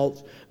somebody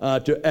else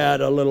to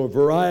add a little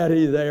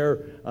variety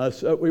there.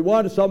 So we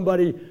want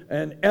somebody,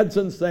 and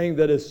Edson's thing,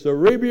 that is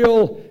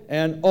cerebral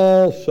and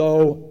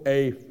also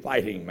a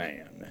fighting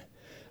man.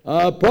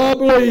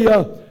 Probably,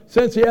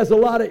 since he has a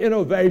lot of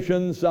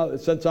innovations,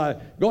 since I'm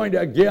going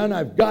to, again,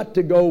 I've got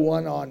to go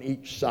one on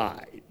each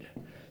side.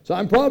 So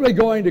I'm probably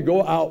going to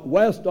go out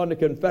west on the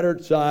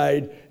Confederate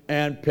side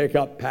and pick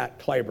up Pat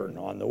Claiborne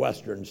on the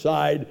western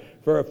side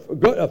for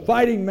a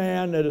fighting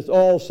man that is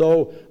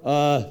also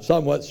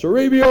somewhat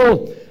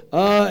cerebral.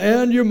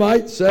 And you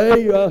might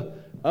say,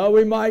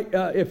 we might,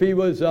 if he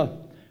was,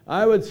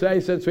 I would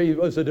say, since he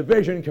was a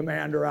division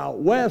commander out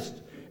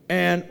west,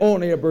 and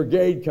only a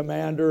brigade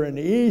commander in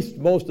the east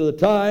most of the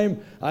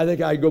time, I think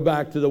I'd go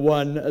back to the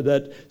one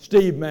that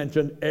Steve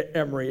mentioned,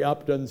 Emory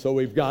Upton, so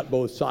we've got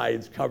both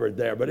sides covered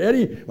there. But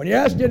when you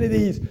ask any of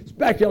these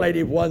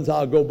speculative ones,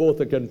 I'll go both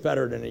the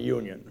Confederate and the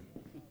Union.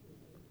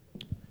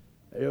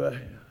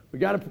 We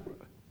got to,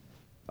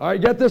 all right,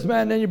 get this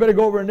man, then you better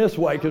go over in this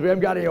way, because we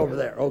haven't got any over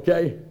there,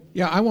 okay?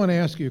 Yeah, I want to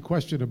ask you a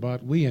question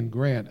about Lee and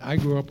Grant. I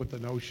grew up with the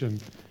notion,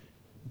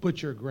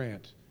 Butcher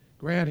Grant.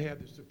 Grant had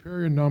the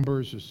superior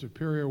numbers, the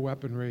superior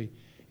weaponry,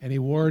 and he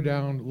wore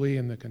down Lee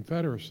and the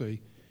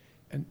Confederacy.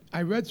 And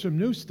I read some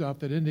new stuff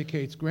that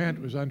indicates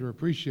Grant was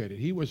underappreciated.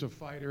 He was a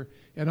fighter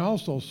and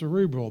also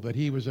cerebral, that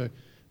he was a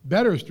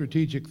better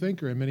strategic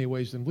thinker in many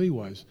ways than Lee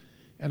was.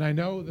 And I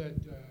know that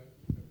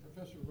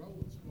Professor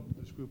Rowland spoke to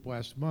this group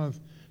last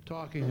month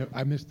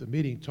I missed the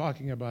meeting,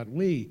 talking about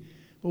Lee.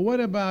 But what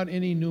about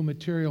any new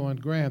material on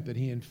Grant, that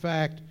he in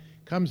fact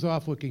comes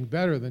off looking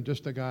better than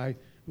just a guy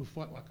who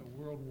fought like a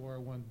World War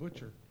I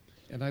butcher?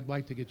 And I'd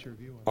like to get your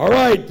view on that. All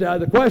right,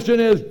 the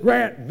question is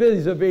Grant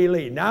vis-a-vis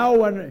Lee. Now,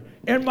 when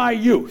in my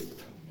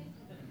youth,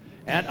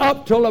 and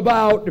up till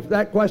about, if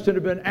that question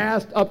had been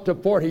asked, up to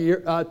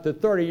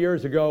 30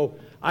 years ago,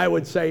 I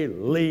would say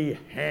Lee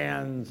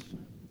hands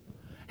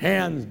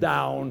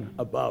down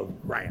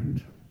above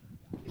Grant.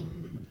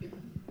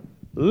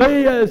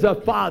 Lee is a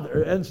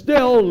father, and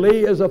still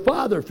Lee is a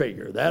father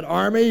figure. That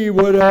army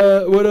would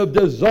have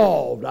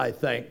dissolved, I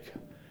think,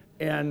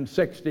 in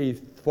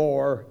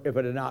 '64 if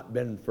it had not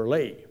been for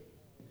Lee.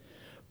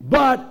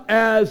 But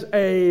as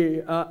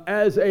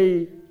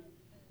a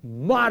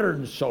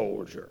modern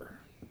soldier,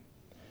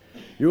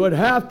 you would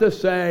have to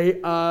say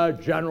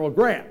General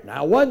Grant.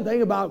 Now, one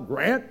thing about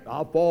Grant,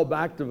 I'll fall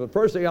back to the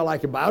first thing I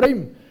like about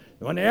him.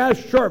 When they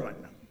asked Sherman,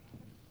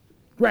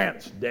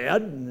 Grant's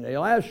dead, and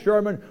they'll ask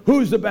Sherman,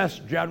 who's the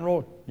best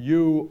general,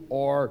 you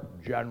or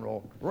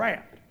General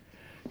Grant?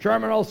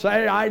 Sherman will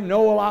say, I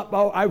know a lot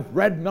about, I've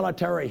read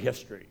military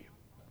history.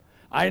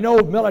 I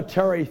know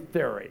military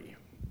theory.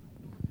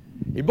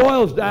 He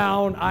boils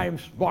down, I'm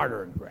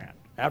smarter than Grant.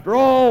 After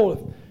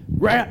all,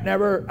 Grant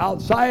never,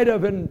 outside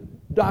of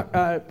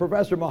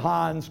Professor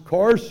Mahan's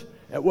course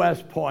at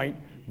West Point,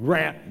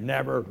 Grant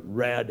never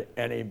read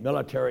any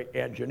military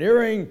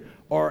engineering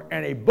or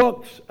any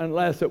books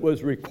unless it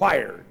was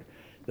required.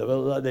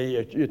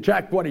 You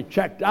check what he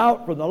checked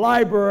out from the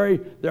library,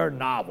 they're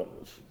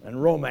novels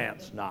and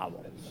romance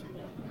novels.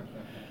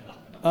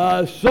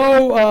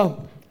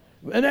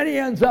 And then he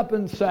ends up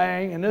in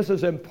saying, and this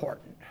is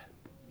important,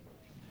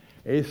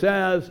 he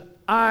says,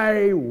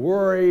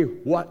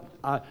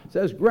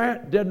 says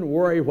Grant didn't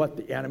worry what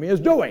the enemy is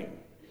doing.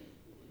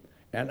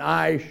 And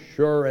I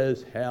sure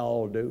as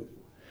hell do.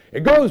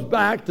 It goes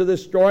back to the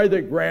story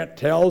that Grant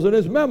tells in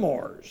his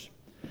memoirs.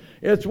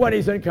 It's when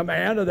he's in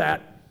command of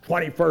that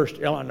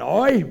 21st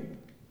Illinois,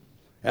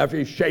 after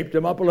he shaped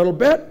him up a little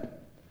bit,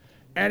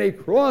 and he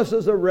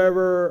crosses the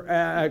river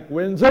at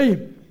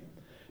Quincy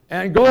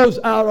and goes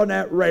out on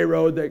that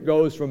railroad that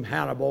goes from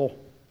Hannibal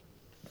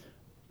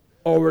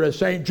over to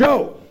St.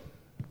 Joe.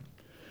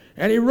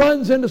 And he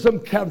runs into some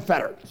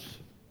Confederates,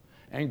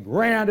 and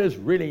Grant is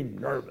really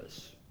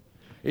nervous.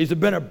 He's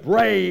been a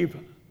brave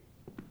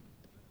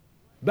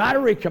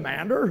battery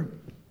commander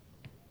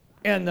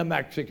in the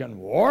Mexican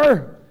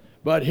War,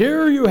 but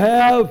here you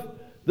have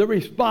the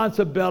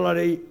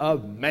responsibility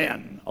of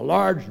men, a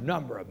large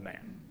number of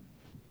men.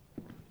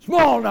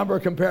 Small number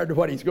compared to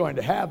what he's going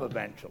to have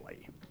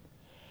eventually.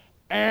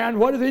 And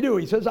what does he do?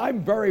 He says,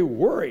 I'm very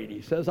worried.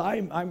 He says,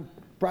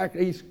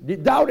 he's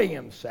doubting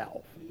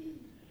himself.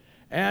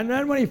 And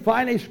then when he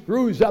finally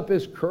screws up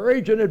his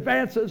courage and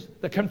advances,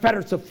 the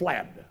Confederates have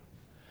fled.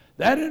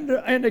 That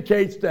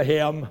indicates to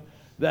him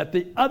that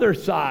the other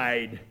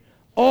side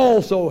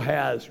also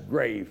has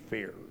grave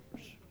fears.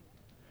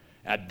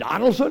 At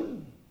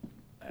Donaldson,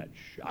 at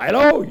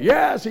Shiloh,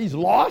 yes, he's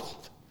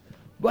lost,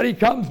 but he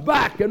comes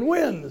back and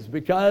wins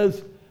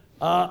because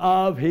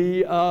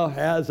he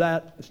has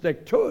that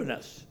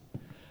stick-to-itiveness.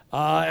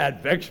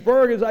 At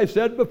Vicksburg, as I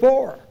said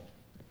before,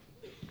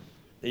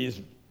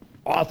 these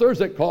authors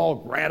that call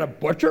Grant a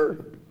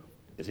butcher,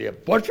 is he a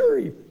butcher?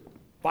 He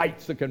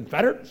fights the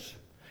Confederates,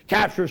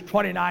 captures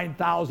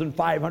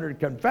 29,500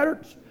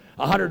 Confederates,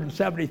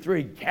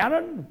 173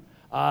 cannon,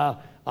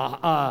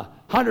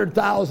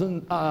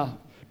 100,000,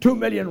 2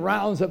 million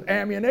rounds of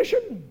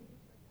ammunition,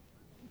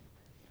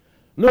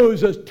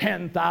 loses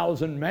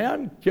 10,000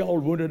 men,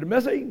 killed, wounded, and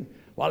missing,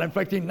 while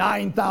inflicting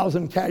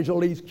 9,000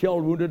 casualties,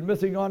 killed, wounded, and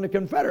missing on the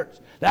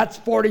Confederates. That's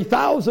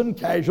 40,000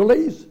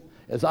 casualties,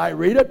 as I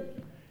read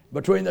it,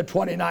 between the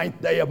 29th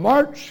day of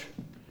March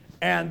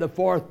and the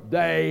 4th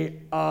day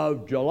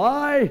of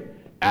July,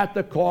 at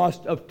the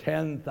cost of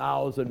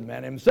 10,000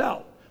 men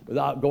himself,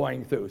 without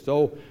going through.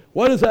 So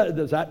what is that?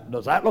 Does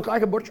that look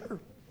like a butcher?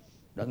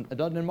 It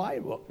doesn't in my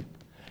book.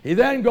 He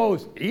then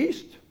goes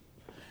east,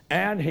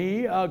 and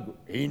he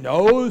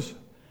knows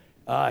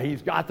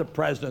he's got the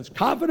president's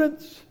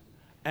confidence,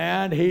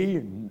 and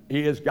he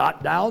has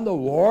got down the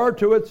war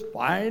to its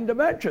fine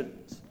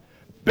dimensions.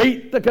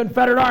 Beat the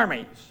Confederate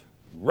armies,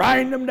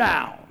 grind them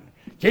down,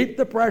 keep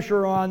the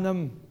pressure on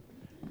them,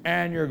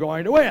 and you're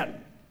going to win.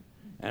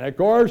 And of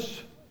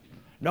course,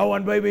 no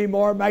one may be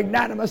more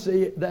magnanimous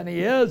than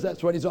he is.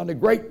 That's when he's on one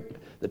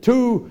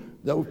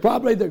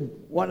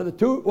of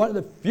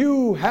the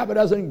few half a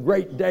dozen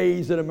great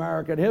days in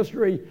American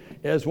history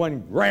is when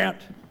Grant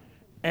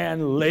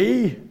and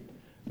Lee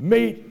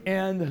meet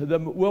in the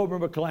Wilbur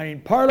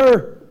McLean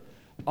parlor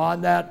on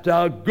that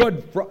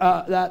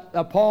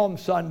Palm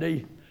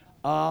Sunday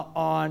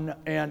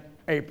in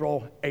April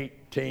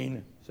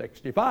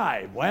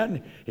 1865,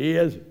 when he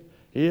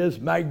is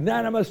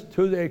magnanimous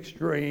to the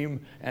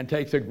extreme and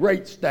takes a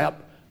great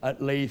step,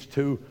 at least,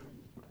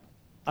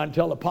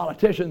 until the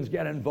politicians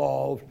get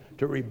involved,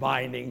 to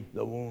rebinding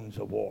the wounds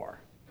of war.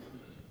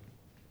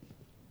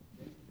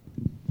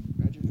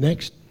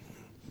 Next,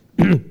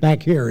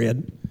 back here,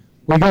 Ed.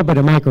 We go by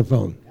the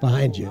microphone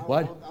behind you.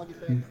 What?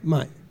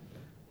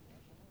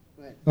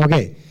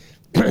 Okay.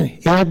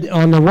 Ed,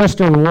 on the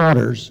Western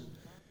Waters,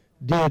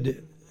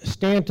 did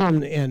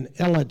Stanton and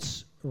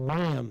Ellet's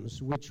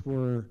rams, which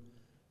were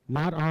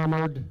not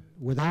armored,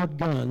 without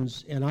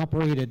guns, and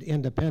operated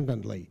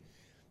independently,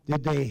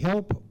 did they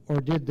help or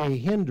did they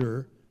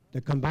hinder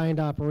the combined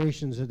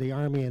operations of the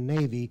Army and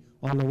Navy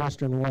on the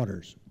Western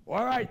Waters?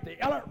 All right,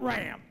 the Ellet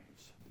Rams.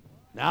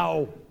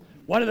 Now,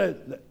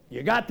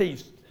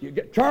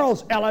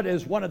 Charles Ellet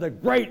is one of the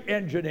great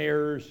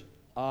engineers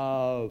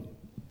of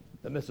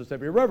the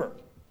Mississippi River.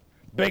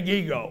 Big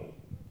ego,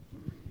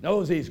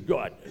 knows he's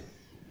good.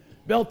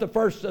 Built the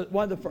first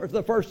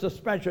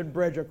suspension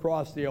bridge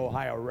across the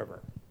Ohio River.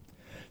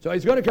 So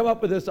he's going to come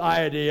up with this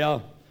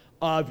idea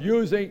of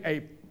using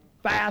a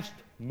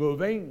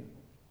fast-moving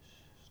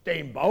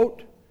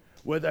steamboat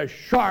with a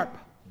sharp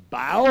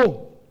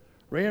bow,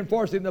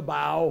 reinforcing the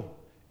bow,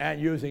 and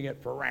using it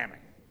for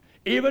ramming.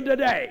 Even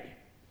today,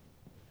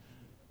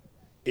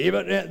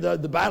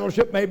 the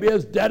battleship may be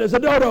as dead as a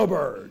dodo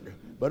bird,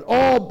 but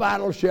all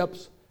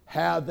battleships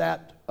have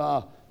that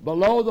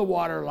below the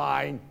water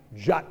line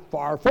jut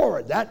far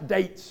forward. That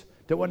dates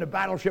to when the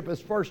battleship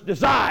is first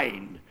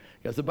designed,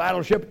 because the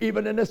battleship,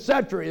 even in this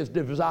century, is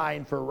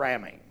designed for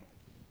ramming.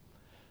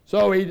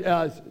 So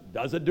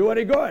does it do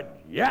any good?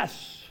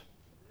 Yes.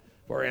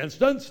 For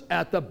instance,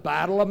 at the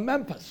Battle of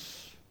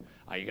Memphis,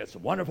 it's a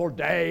wonderful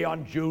day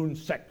on June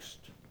 6th,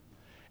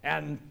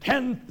 and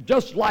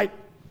just like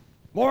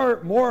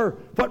more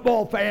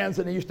football fans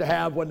than they used to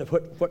have when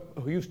the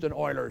Houston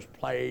Oilers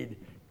played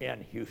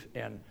in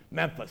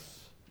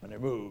Memphis when they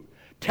moved.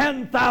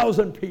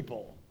 10,000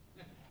 people,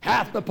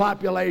 half the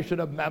population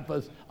of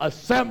Memphis,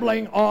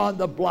 assembling on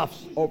the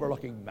bluffs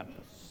overlooking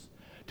Memphis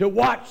to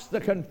watch the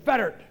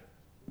Confederate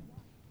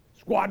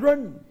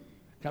squadron,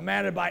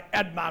 commanded by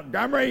Ed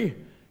Montgomery,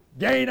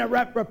 gain a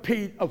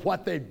repeat of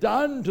what they've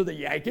done to the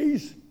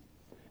Yankees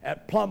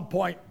at Plum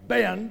Point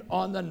Bend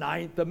on the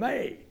 9th of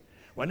May,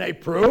 when they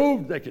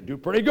proved they could do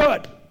pretty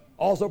good.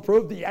 Also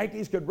proved the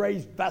Yankees could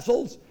raise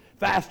vessels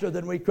faster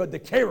than we could the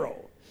Cairo,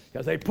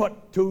 because they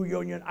put 2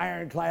 Union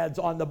ironclads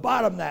on the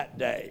bottom that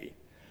day,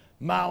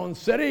 Mound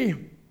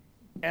City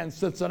and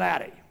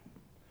Cincinnati.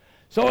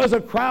 So as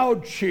a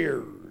crowd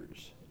cheers,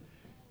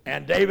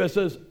 and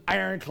Davis's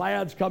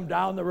ironclads come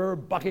down the river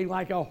bucking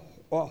like a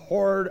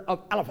horde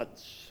of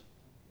elephants,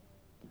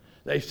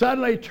 they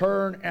suddenly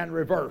turn and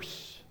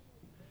reverse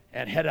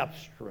and head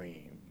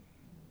upstream.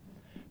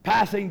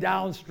 Passing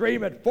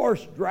downstream at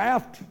forced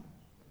draft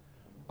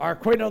are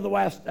Queen of the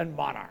West and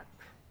Monarch.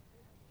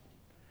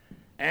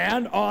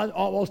 And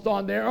almost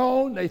on their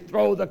own, they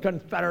throw the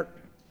Confederate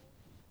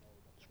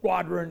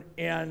squadron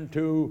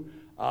into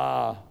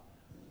a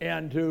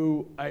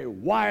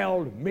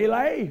wild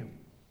melee.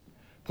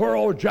 Poor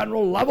old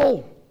General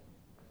Lovell,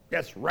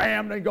 gets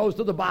rammed and goes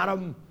to the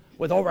bottom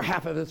with over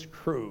half of its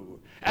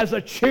crew, as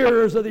the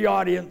cheers of the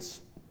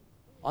audience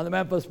on the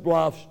Memphis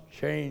Bluffs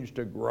change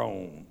to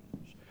groans.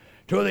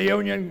 Two of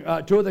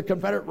the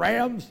Confederate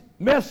rams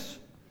miss,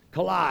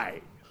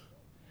 collide.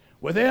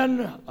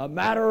 Within a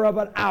matter of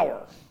an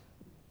hour,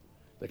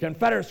 the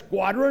Confederate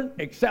squadron,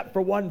 except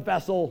for one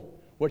vessel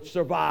which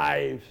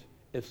survives,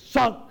 is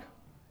sunk,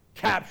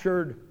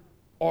 captured,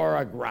 or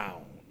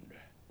aground.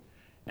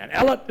 And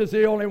Ellet is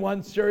the only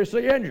one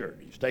seriously injured.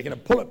 He's taken a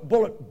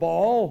bullet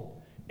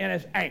ball in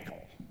his ankle.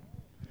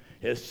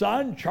 His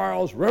son,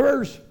 Charles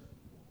Rivers,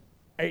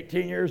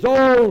 18 years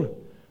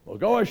old, will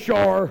go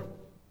ashore,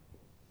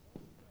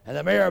 and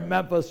the mayor of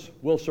Memphis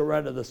will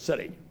surrender the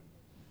city.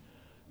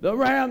 The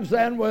Rams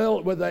then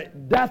will, with the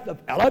death of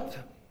Ellet,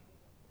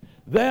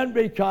 then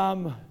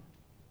become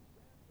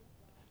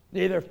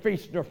neither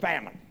feast nor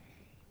famine.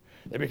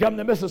 They become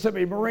the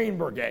Mississippi Marine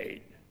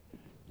Brigade.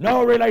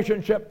 No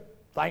relationship,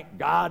 thank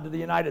God, to the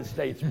United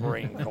States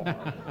Marine Corps.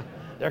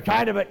 They're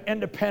kind of an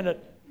independent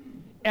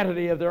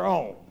entity of their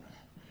own.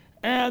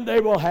 And they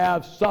will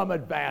have some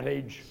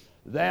advantage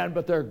then,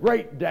 but their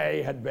great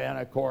day had been,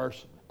 of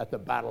course, at the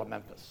Battle of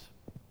Memphis.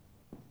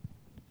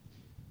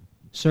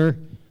 Sir,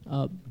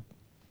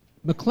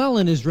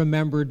 McClellan is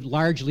remembered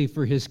largely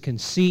for his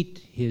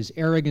conceit, his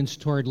arrogance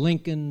toward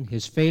Lincoln,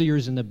 his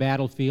failures in the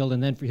battlefield,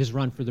 and then for his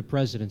run for the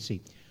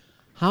presidency.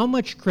 How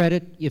much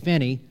credit, if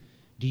any,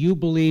 do you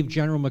believe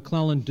General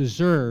McClellan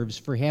deserves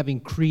for having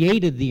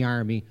created the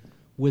Army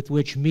with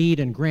which Meade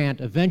and Grant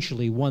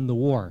eventually won the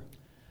war?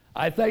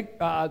 I think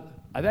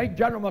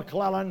General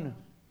McClellan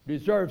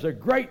deserves a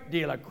great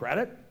deal of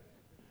credit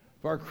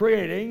for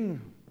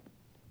creating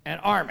an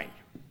army,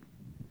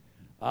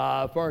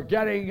 for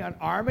getting an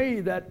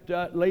army that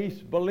at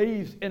least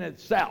believes in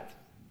itself,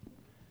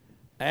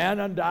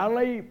 and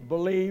undoubtedly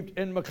believed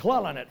in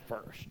McClellan at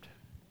first.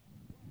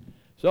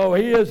 So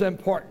he is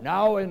important.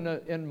 Now,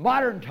 in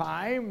modern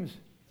times,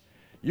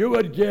 you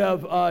would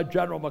give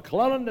General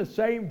McClellan the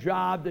same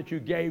job that you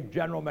gave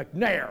General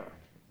McNair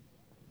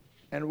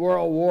in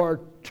World War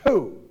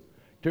II,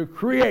 to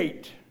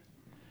create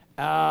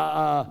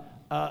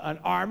an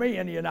army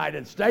in the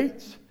United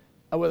States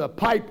with a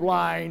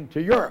pipeline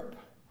to Europe.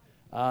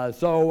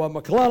 So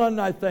McClellan,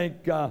 I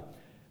think,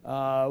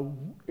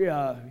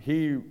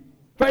 he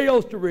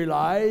fails to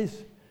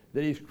realize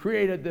that he's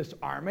created this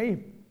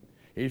army.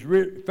 He's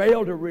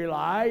failed to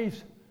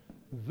realize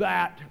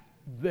that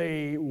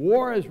the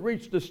war has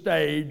reached a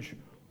stage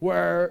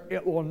where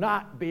it will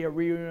not be a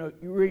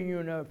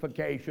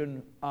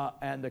reunification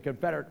and the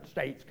Confederate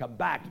States come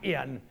back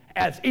in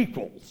as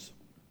equals.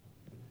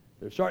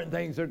 There's certain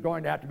things that are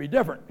going to have to be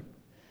different.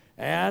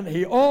 And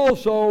he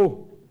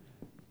also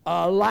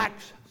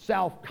lacks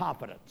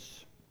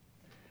self-confidence.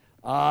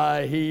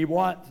 He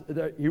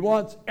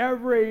wants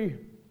every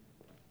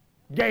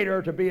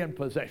gator to be in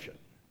position.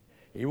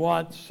 He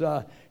wants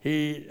to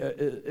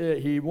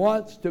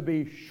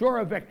be sure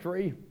of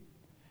victory,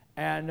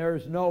 and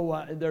there's no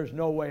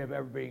way of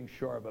ever being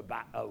sure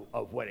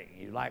of winning.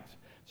 He lacks.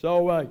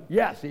 So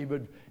yes, he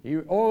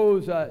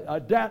owes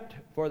a debt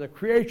for the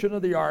creation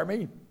of the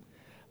army,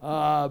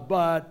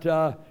 but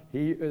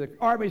the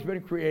army's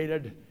been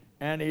created,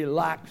 and he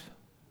lacks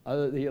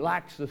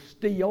the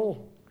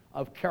steel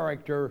of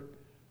character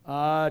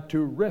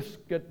to risk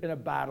it in a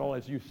battle,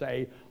 as you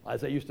say,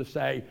 as they used to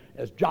say,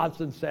 as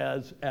Johnson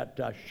says at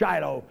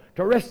Shiloh,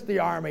 to risk the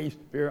armies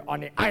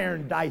on the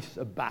iron dice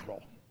of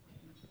battle.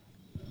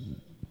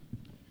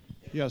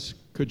 Yes,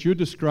 could you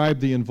describe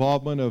the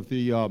involvement of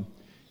the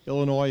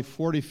Illinois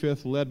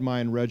 45th Lead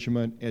Mine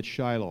Regiment at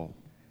Shiloh?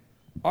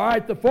 All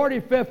right, the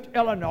 45th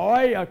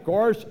Illinois, of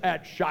course,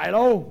 at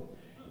Shiloh,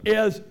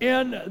 is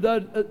in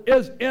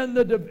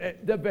the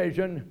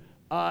division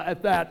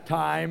at that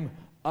time.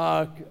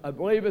 I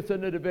believe it's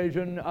in the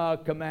division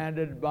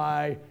commanded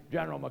by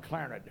General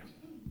McClernand.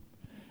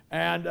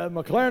 And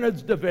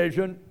McClernand's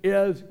division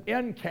is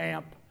in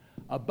camp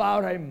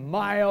about a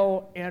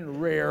mile in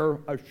rear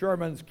of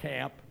Sherman's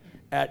camp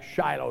at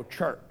Shiloh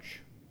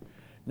Church.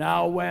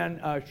 Now,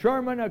 when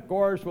Sherman, of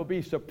course, will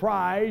be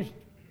surprised,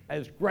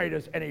 as great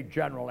as any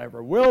general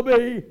ever will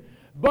be,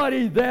 but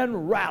he then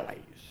rallies,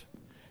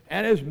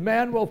 and his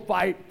men will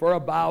fight for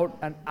about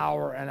an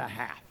hour and a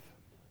half.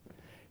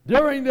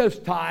 During this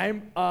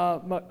time,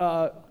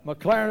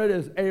 McClernand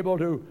is able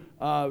to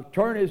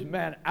turn his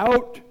men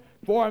out,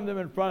 form them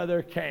in front of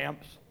their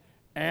camps,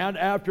 and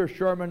after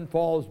Sherman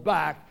falls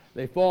back,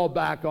 they fall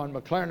back on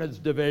McClernand's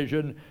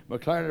division.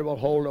 McClernand will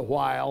hold a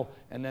while,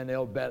 and then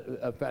they'll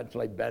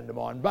eventually bend them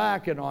on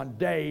back. And on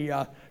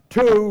day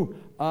 2,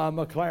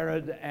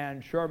 McClernand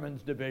and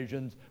Sherman's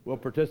divisions will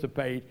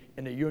participate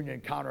in the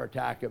Union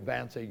counterattack,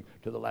 advancing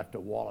to the left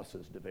of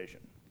Wallace's division.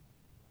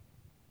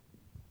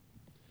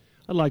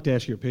 I'd like to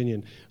ask your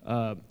opinion.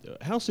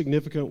 How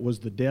significant was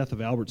the death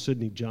of Albert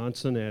Sidney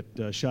Johnson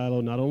at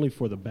Shiloh, not only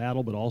for the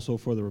battle, but also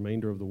for the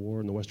remainder of the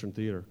war in the Western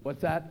Theater?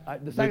 What's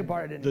that? The second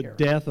part I didn't hear.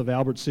 The death of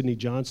Albert Sidney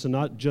Johnson,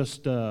 not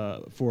just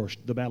for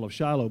the Battle of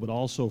Shiloh, but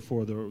also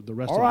for the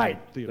rest of the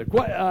theater.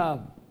 All right.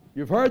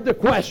 You've heard the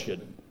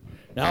question.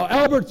 Now,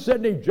 Albert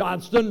Sidney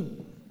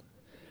Johnston,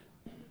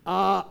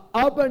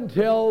 up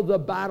until the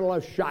Battle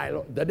of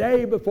Shiloh, the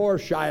day before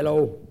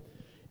Shiloh,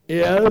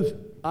 is,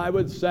 I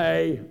would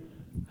say,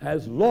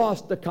 has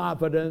lost the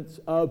confidence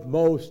of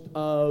most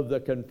of the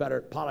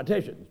Confederate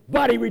politicians.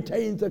 But he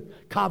retains the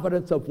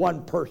confidence of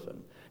one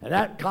person. And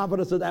that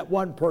confidence of that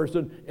one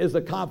person is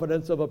the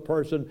confidence of a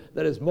person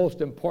that is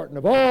most important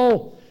of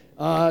all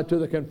to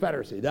the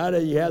Confederacy. That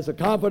he has the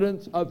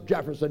confidence of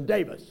Jefferson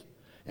Davis.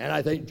 And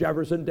I think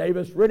Jefferson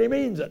Davis really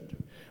means it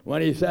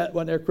when he said,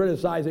 when they're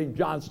criticizing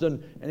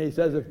Johnston, and he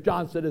says, if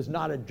Johnston is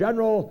not a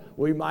general,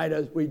 we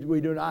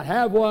do not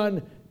have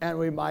one, and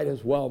we might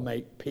as well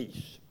make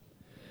peace.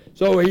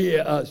 So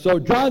so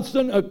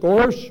Johnston, of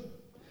course,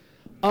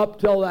 up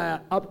till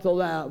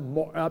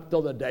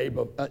the day,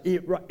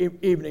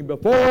 evening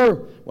before,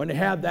 when they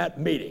have that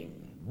meeting,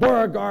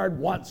 Beauregard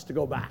wants to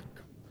go back.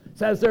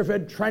 Says they're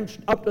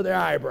entrenched up to their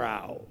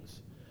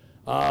eyebrows.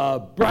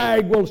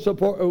 Bragg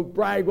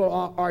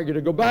will argue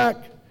to go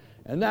back,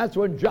 and that's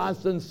when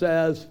Johnston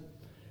says,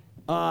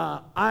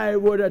 I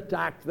would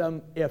attack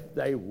them if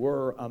they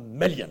were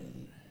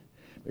 1,000,000,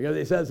 because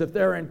he says if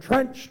they're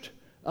entrenched,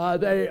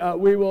 they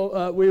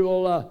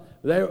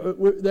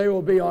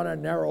will be on a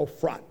narrow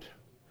front.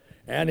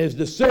 And his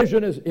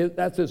decision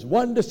that's his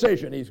one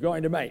decision he's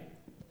going to make.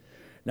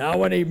 Now,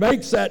 when he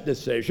makes that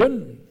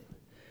decision,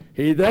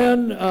 he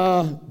then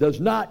does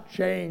not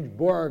change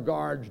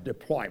Beauregard's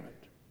deployment.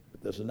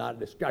 This is not a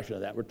discussion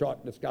of that. We're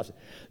discussing.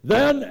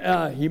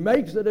 Then he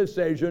makes the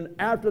decision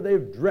after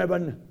they've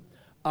driven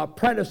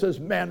apprentices'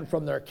 men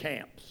from their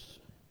camps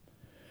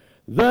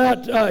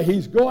that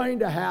he's going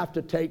to have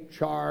to take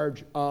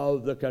charge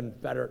of the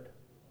Confederate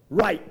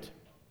right.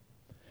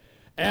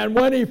 And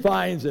when he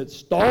finds it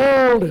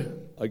stalled,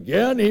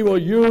 again, he will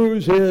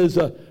use his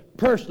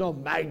personal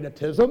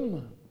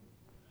magnetism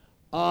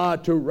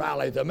to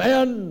rally the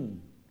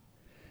men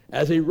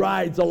as he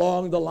rides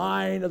along the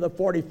line of the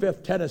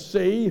 45th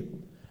Tennessee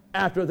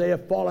after they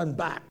have fallen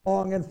back.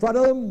 Along in front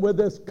of them with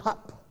this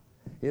cup.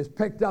 He is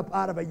picked up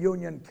out of a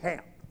Union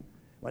camp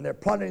when they're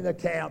plundering the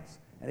camps,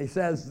 and he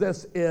says,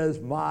 this is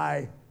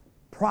my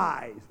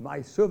prize,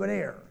 my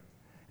souvenir.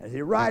 As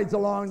he rides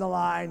along the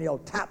line, he'll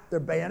tap their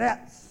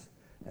bayonets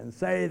and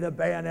say the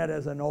bayonet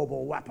is a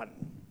noble weapon.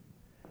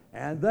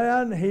 And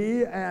then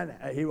he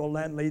will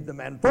then lead the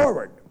men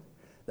forward.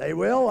 They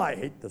will, I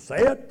hate to say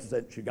it,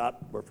 since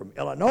we're from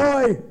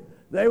Illinois,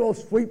 they will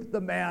sweep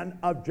the men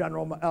of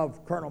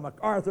Colonel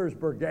MacArthur's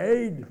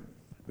brigade,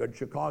 good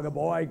Chicago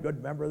boy,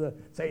 good member of the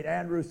St.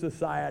 Andrews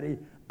Society,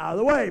 out of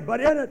the way.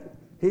 But in it,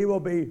 he will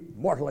be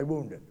mortally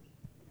wounded.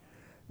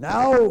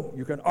 Now,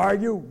 you can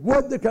argue,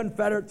 would the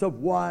Confederates have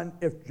won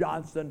if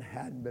Johnston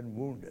hadn't been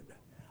wounded?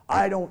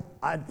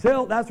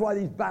 That's why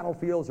these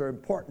battlefields are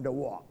important to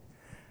walk.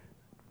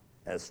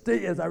 As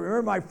I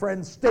remember my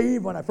friend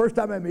Steve, when first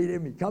time I meet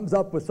him, he comes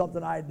up with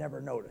something I had never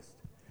noticed.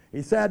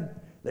 He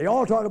said, they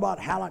all talk about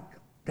Halleck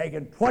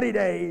taking 30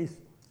 days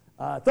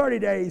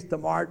to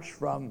march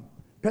from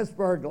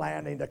Pittsburgh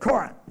Landing to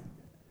Corinth.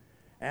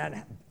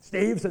 And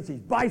Steve, since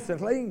he's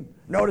bicycling,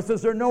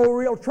 notices there are no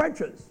real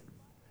trenches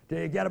till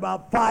you get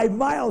about 5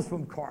 miles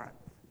from Corinth.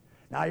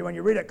 Now, when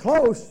you read it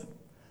close,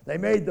 they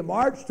made the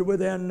march to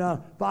within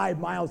 5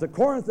 miles of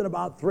Corinth in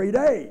about 3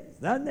 days.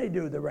 Then they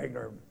do the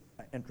regular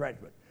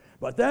entrenchment.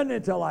 But then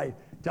until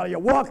you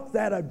walk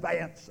that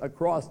advance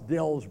across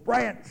Dill's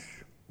Branch,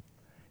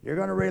 you're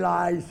going to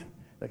realize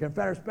the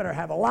Confederates better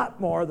have a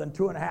lot more than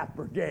 2.5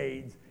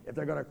 brigades if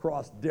they're going to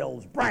cross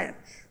Dill's Branch.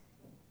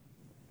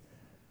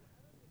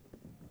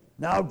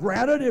 Now,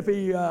 granted, if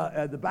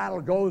the battle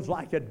goes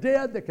like it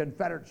did, the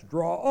Confederates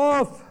draw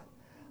off,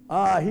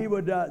 they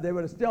would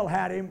have still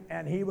had him,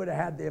 and he would have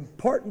had the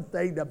important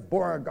thing that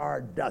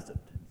Beauregard doesn't.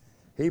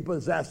 He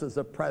possesses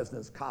the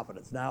president's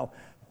confidence. Now,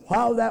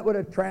 how that would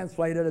have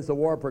translated as the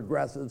war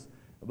progresses,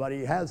 but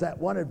he has that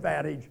one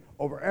advantage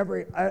over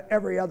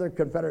every other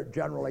Confederate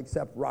general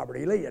except Robert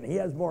E. Lee, and he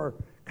has more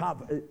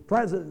confidence.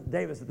 President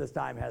Davis at this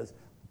time has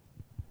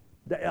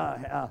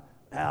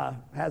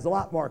a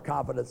lot more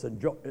confidence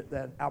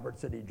than Albert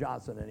Sidney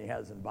Johnston than he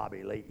has in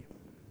Bobby Lee.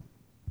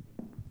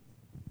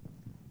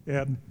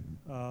 Ed,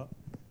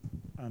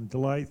 on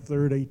July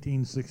 3rd,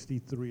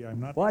 1863,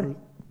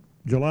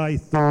 July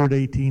 3rd,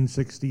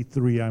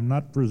 1863, I'm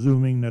not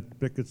presuming that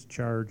Pickett's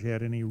charge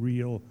had any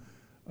real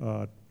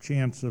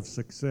chance of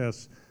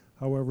success.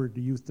 However, do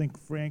you think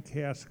Frank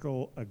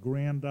Haskell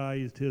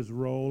aggrandized his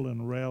role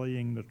in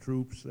rallying the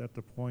troops at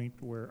the point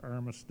where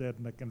Armistead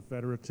and the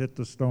Confederates hit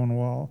the stone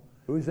wall?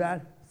 Who's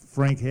that?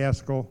 Frank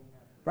Haskell.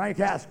 Frank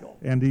Haskell.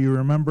 And do you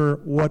remember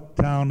what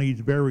town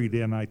he's buried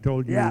in? I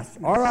told you. Yes,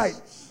 all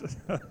right.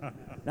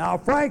 Now,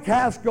 Frank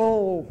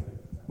Haskell,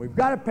 we've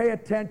got to pay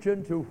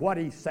attention to what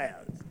he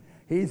says.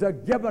 He's a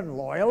Gibbon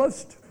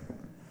loyalist.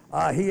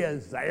 He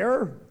is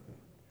there.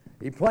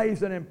 He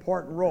plays an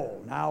important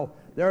role. Now,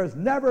 there has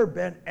never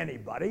been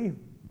anybody,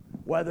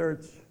 whether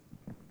it's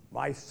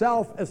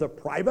myself as a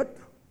private,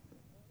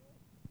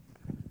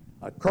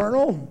 a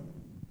colonel,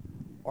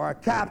 or a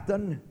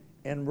captain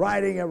in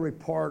writing a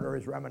report or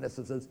his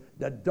reminiscences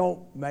that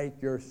don't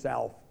make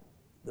yourself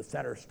the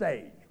center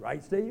stage,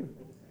 right, Steve?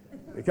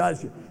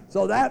 Because,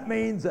 so that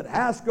means that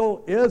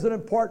Haskell is an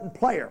important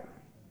player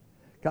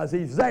because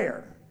he's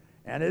there.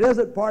 And it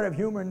isn't part of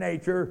human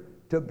nature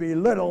to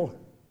belittle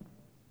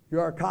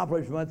your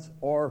accomplishments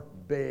or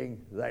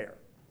being there.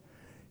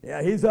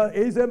 Yeah,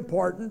 he's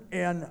important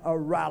in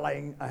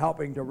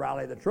helping to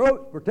rally the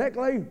troops,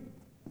 particularly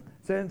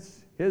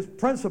since his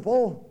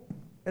principal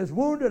is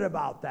wounded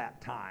about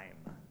that time.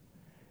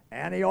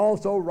 And he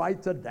also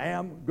writes a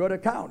damn good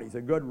account. He's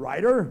a good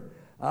writer,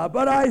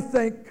 but I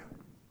think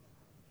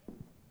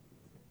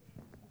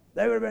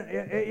they would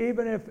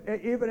have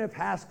been, even if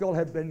Haskell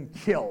had been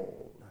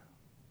killed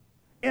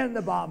in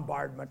the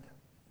bombardment,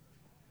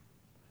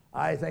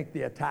 I think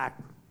the attack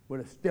would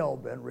have still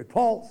been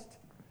repulsed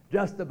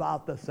just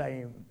about the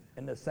same,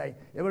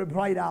 it would have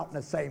played out in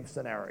the same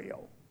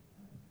scenario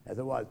as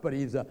it was. But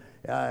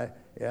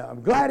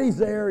I'm glad he's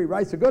there, he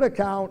writes a good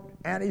account,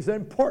 and he's an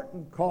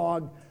important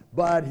cog,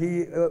 but he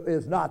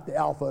is not the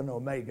alpha and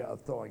omega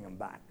of throwing him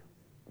back.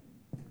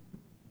 This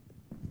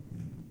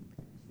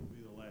will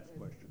be the last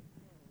question.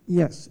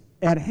 Yes.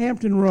 At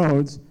Hampton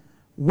Roads,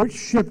 which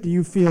ship do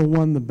you feel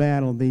won the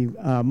battle, the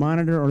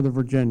Monitor or the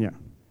Virginia?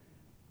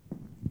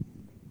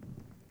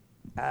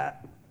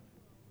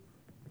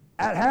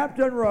 At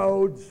Hampton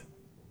Roads,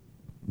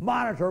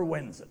 Monitor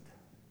wins it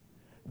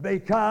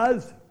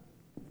because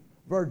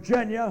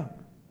Virginia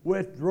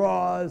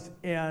withdraws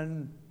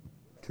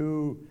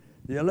into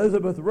the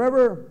Elizabeth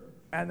River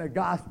and the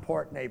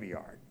Gosport Navy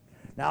Yard.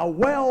 Now,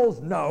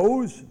 Wells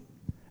knows,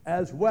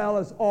 as well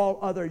as all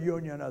other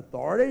Union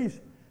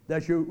authorities,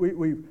 that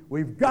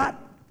we've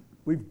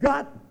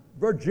got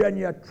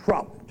Virginia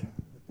trumped.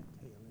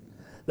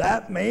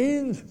 That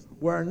means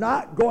we're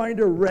not going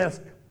to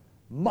risk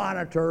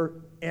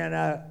Monitor in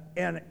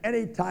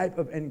any type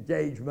of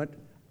engagement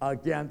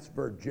against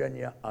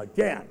Virginia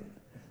again.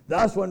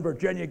 Thus, when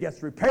Virginia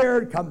gets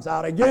repaired, comes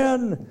out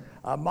again,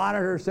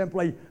 Monitor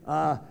simply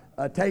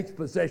takes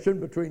position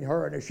between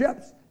her and the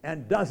ships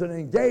and doesn't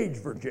engage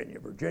Virginia.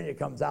 Virginia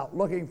comes out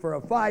looking for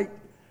a fight,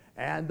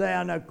 and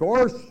then, of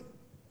course,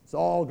 it's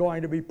all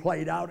going to be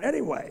played out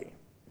anyway.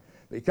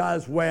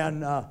 Because when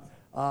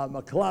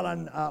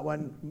McClellan,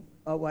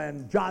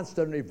 when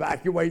Johnston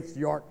evacuates the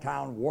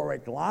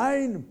Yorktown-Warwick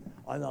line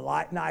on the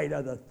night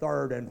of the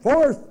 3rd and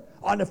 4th,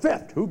 on the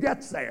 5th, who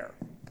gets there?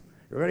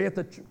 You're going to get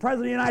the President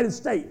of the United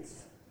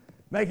States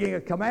making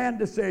a command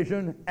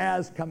decision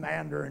as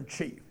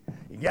Commander-in-Chief.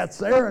 He gets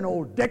there, and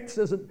old Dix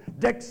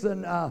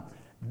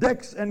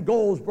and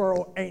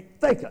Goldsboro ain't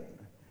thinking.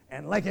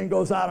 And Lincoln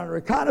goes out on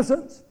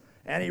reconnaissance,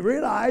 and he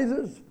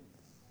realizes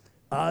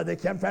the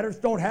Confederates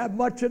don't have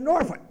much in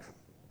Norfolk.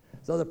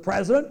 So the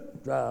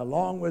President,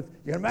 along with,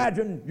 you can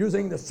imagine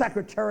using the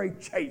Secretary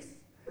Chase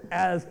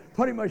as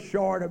putting him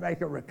ashore to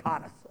make a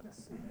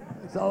reconnaissance.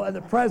 So, and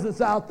the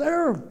President's out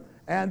there,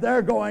 and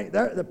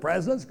the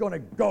President's going to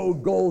go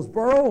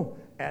Goldsboro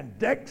and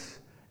Dix,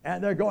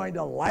 and they're going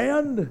to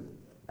land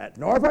at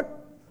Norfolk.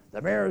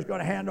 The mayor is going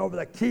to hand over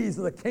the keys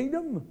of the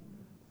kingdom,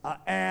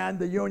 and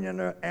the Union,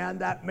 and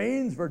that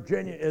means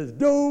Virginia is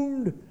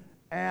doomed,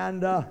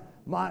 and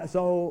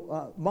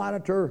so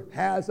Monitor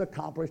has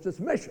accomplished its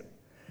mission.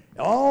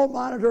 All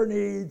Monitor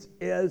needs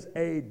is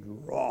a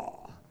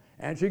draw,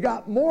 and she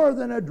got more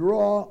than a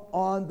draw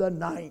on the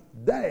 9th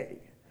day.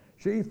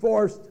 She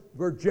forced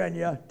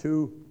Virginia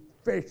to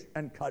fish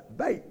and cut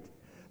bait,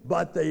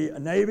 but the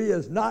Navy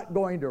is not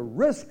going to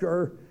risk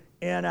her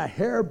in a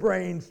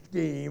harebrained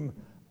scheme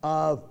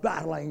of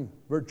battling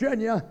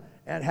Virginia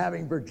and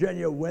having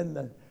Virginia win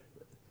the.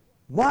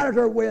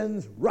 Monitor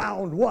wins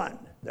round 1.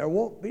 There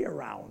won't be a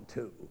round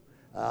 2.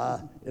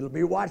 It'll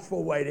be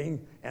watchful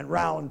waiting, and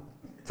round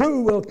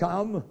 2 will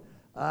come,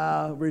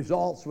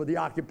 results with the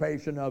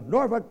occupation of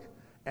Norfolk,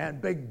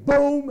 and big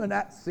boom, and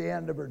that's the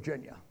end of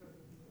Virginia.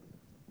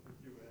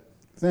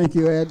 Thank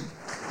you, Ed.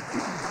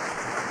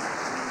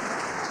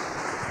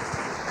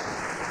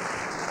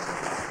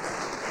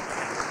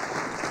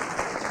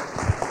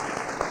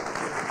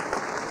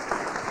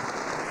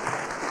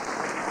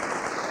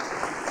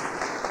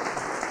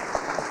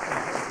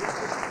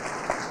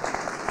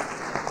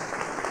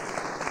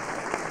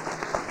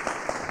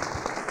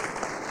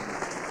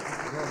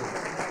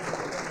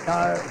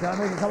 Can I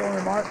make a couple of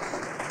remarks?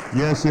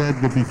 Yes, Ed,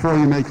 but before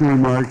you make your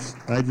remarks,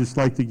 I'd just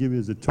like to give you,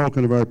 as a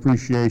token of our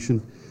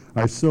appreciation,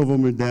 our silver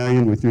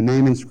medallion with your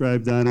name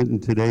inscribed on it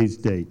and today's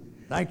date.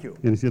 Thank you.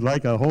 And if you'd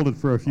like, I'll hold it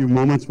for a few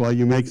moments while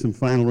you make some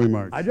final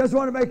remarks. I just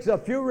want to make a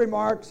few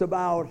remarks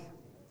about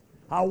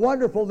how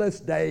wonderful this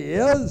day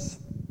is,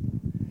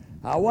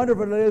 how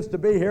wonderful it is to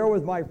be here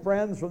with my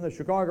friends from the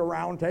Chicago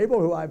Round Table,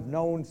 who I've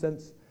known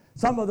since,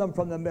 some of them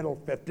from the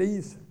middle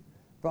 50s,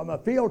 from a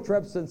field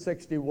trips in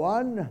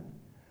 '61.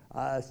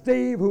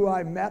 Steve, who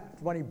I met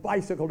when he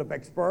bicycled to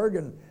Vicksburg,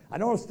 and I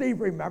know Steve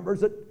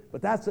remembers it,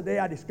 but that's the day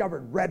I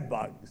discovered red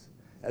bugs.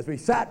 As we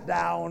sat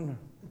down,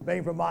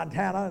 being from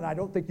Montana, and I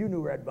don't think you knew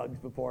red bugs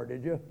before,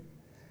 did you?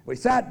 We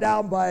sat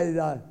down by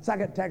the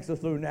 2nd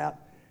Texas Lunette,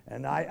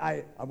 and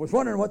I was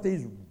wondering what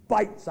these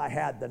fights I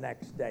had the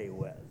next day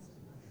with.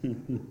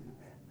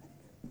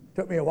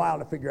 Took me a while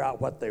to figure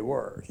out what they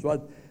were.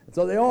 So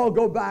they all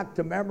go back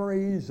to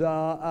memories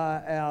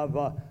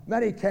of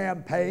many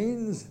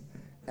campaigns,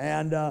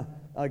 and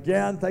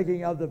again,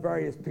 thinking of the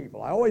various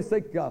people. I always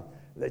think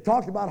they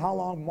talked about how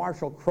long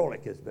Marshall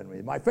Krolik has been with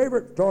me. My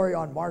favorite story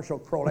on Marshall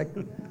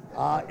Krolik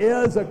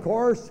is, of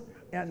course,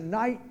 in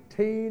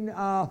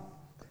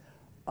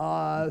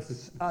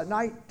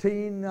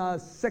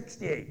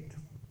 1968.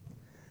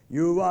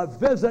 You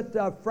visit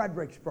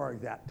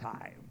Fredericksburg that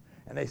time,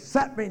 and they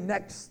set me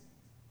next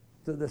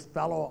to this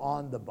fellow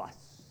on the bus.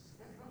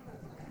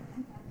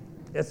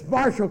 It's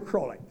Marshall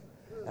Krolik.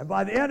 And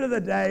by the end of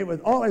the day,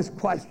 with all his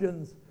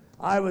questions,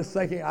 I was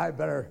thinking I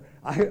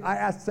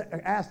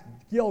asked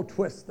Gil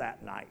Twist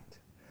that night.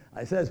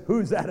 I says,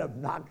 who's that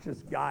obnoxious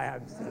guy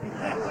I'm sitting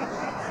next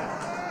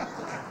to?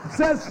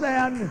 Since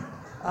then,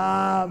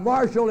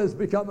 Marshall has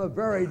become a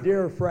very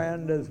dear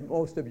friend, as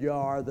most of you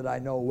are, that I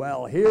know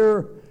well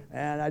here.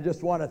 And I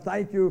just want to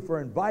thank you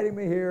for inviting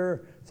me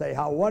here, say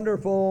how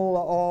wonderful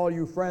all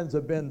you friends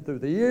have been through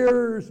the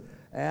years.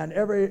 And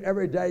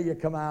every day you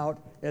come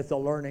out, it's a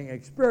learning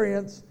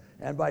experience.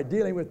 And by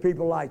dealing with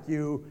people like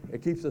you,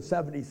 it keeps a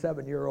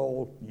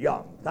 77-year-old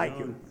young. Thank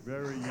you.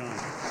 Very young.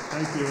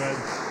 Thank you, Ed.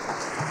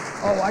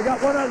 Oh, I got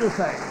one other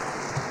thing.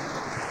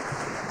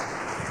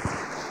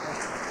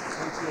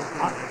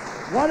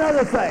 One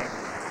other thing.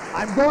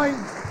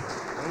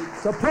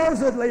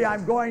 Supposedly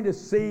I'm going to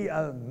see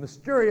a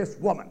mysterious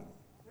woman.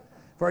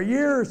 For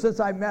years since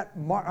I met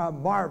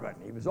Marvin,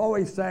 he was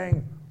always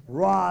saying,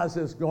 Roz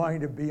is going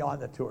to be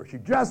on the tour. She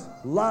just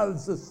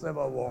loves the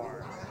Civil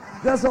War.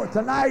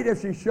 Tonight,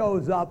 if she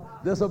shows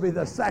up, this will be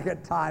the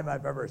second time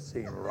I've ever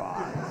seen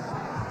Roz.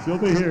 She'll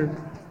be here.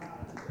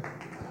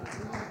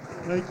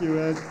 Thank you,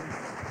 Ed.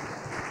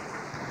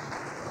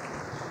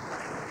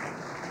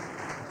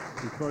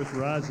 Of course,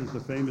 Roz is the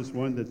famous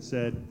one that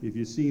said, if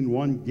you've seen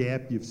one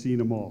gap, you've seen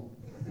them all.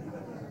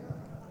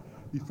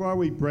 Before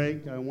we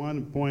break, I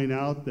want to point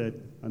out that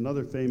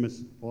another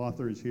famous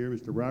author is here,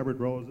 Mr. Robert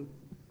Rosen,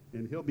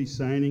 and he'll be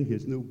signing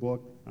his new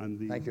book on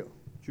the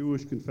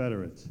Jewish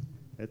Confederates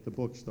at the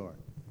bookstore.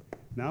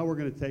 Now we're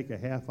going to take a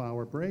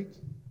half-hour break.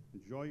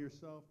 Enjoy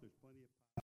yourself.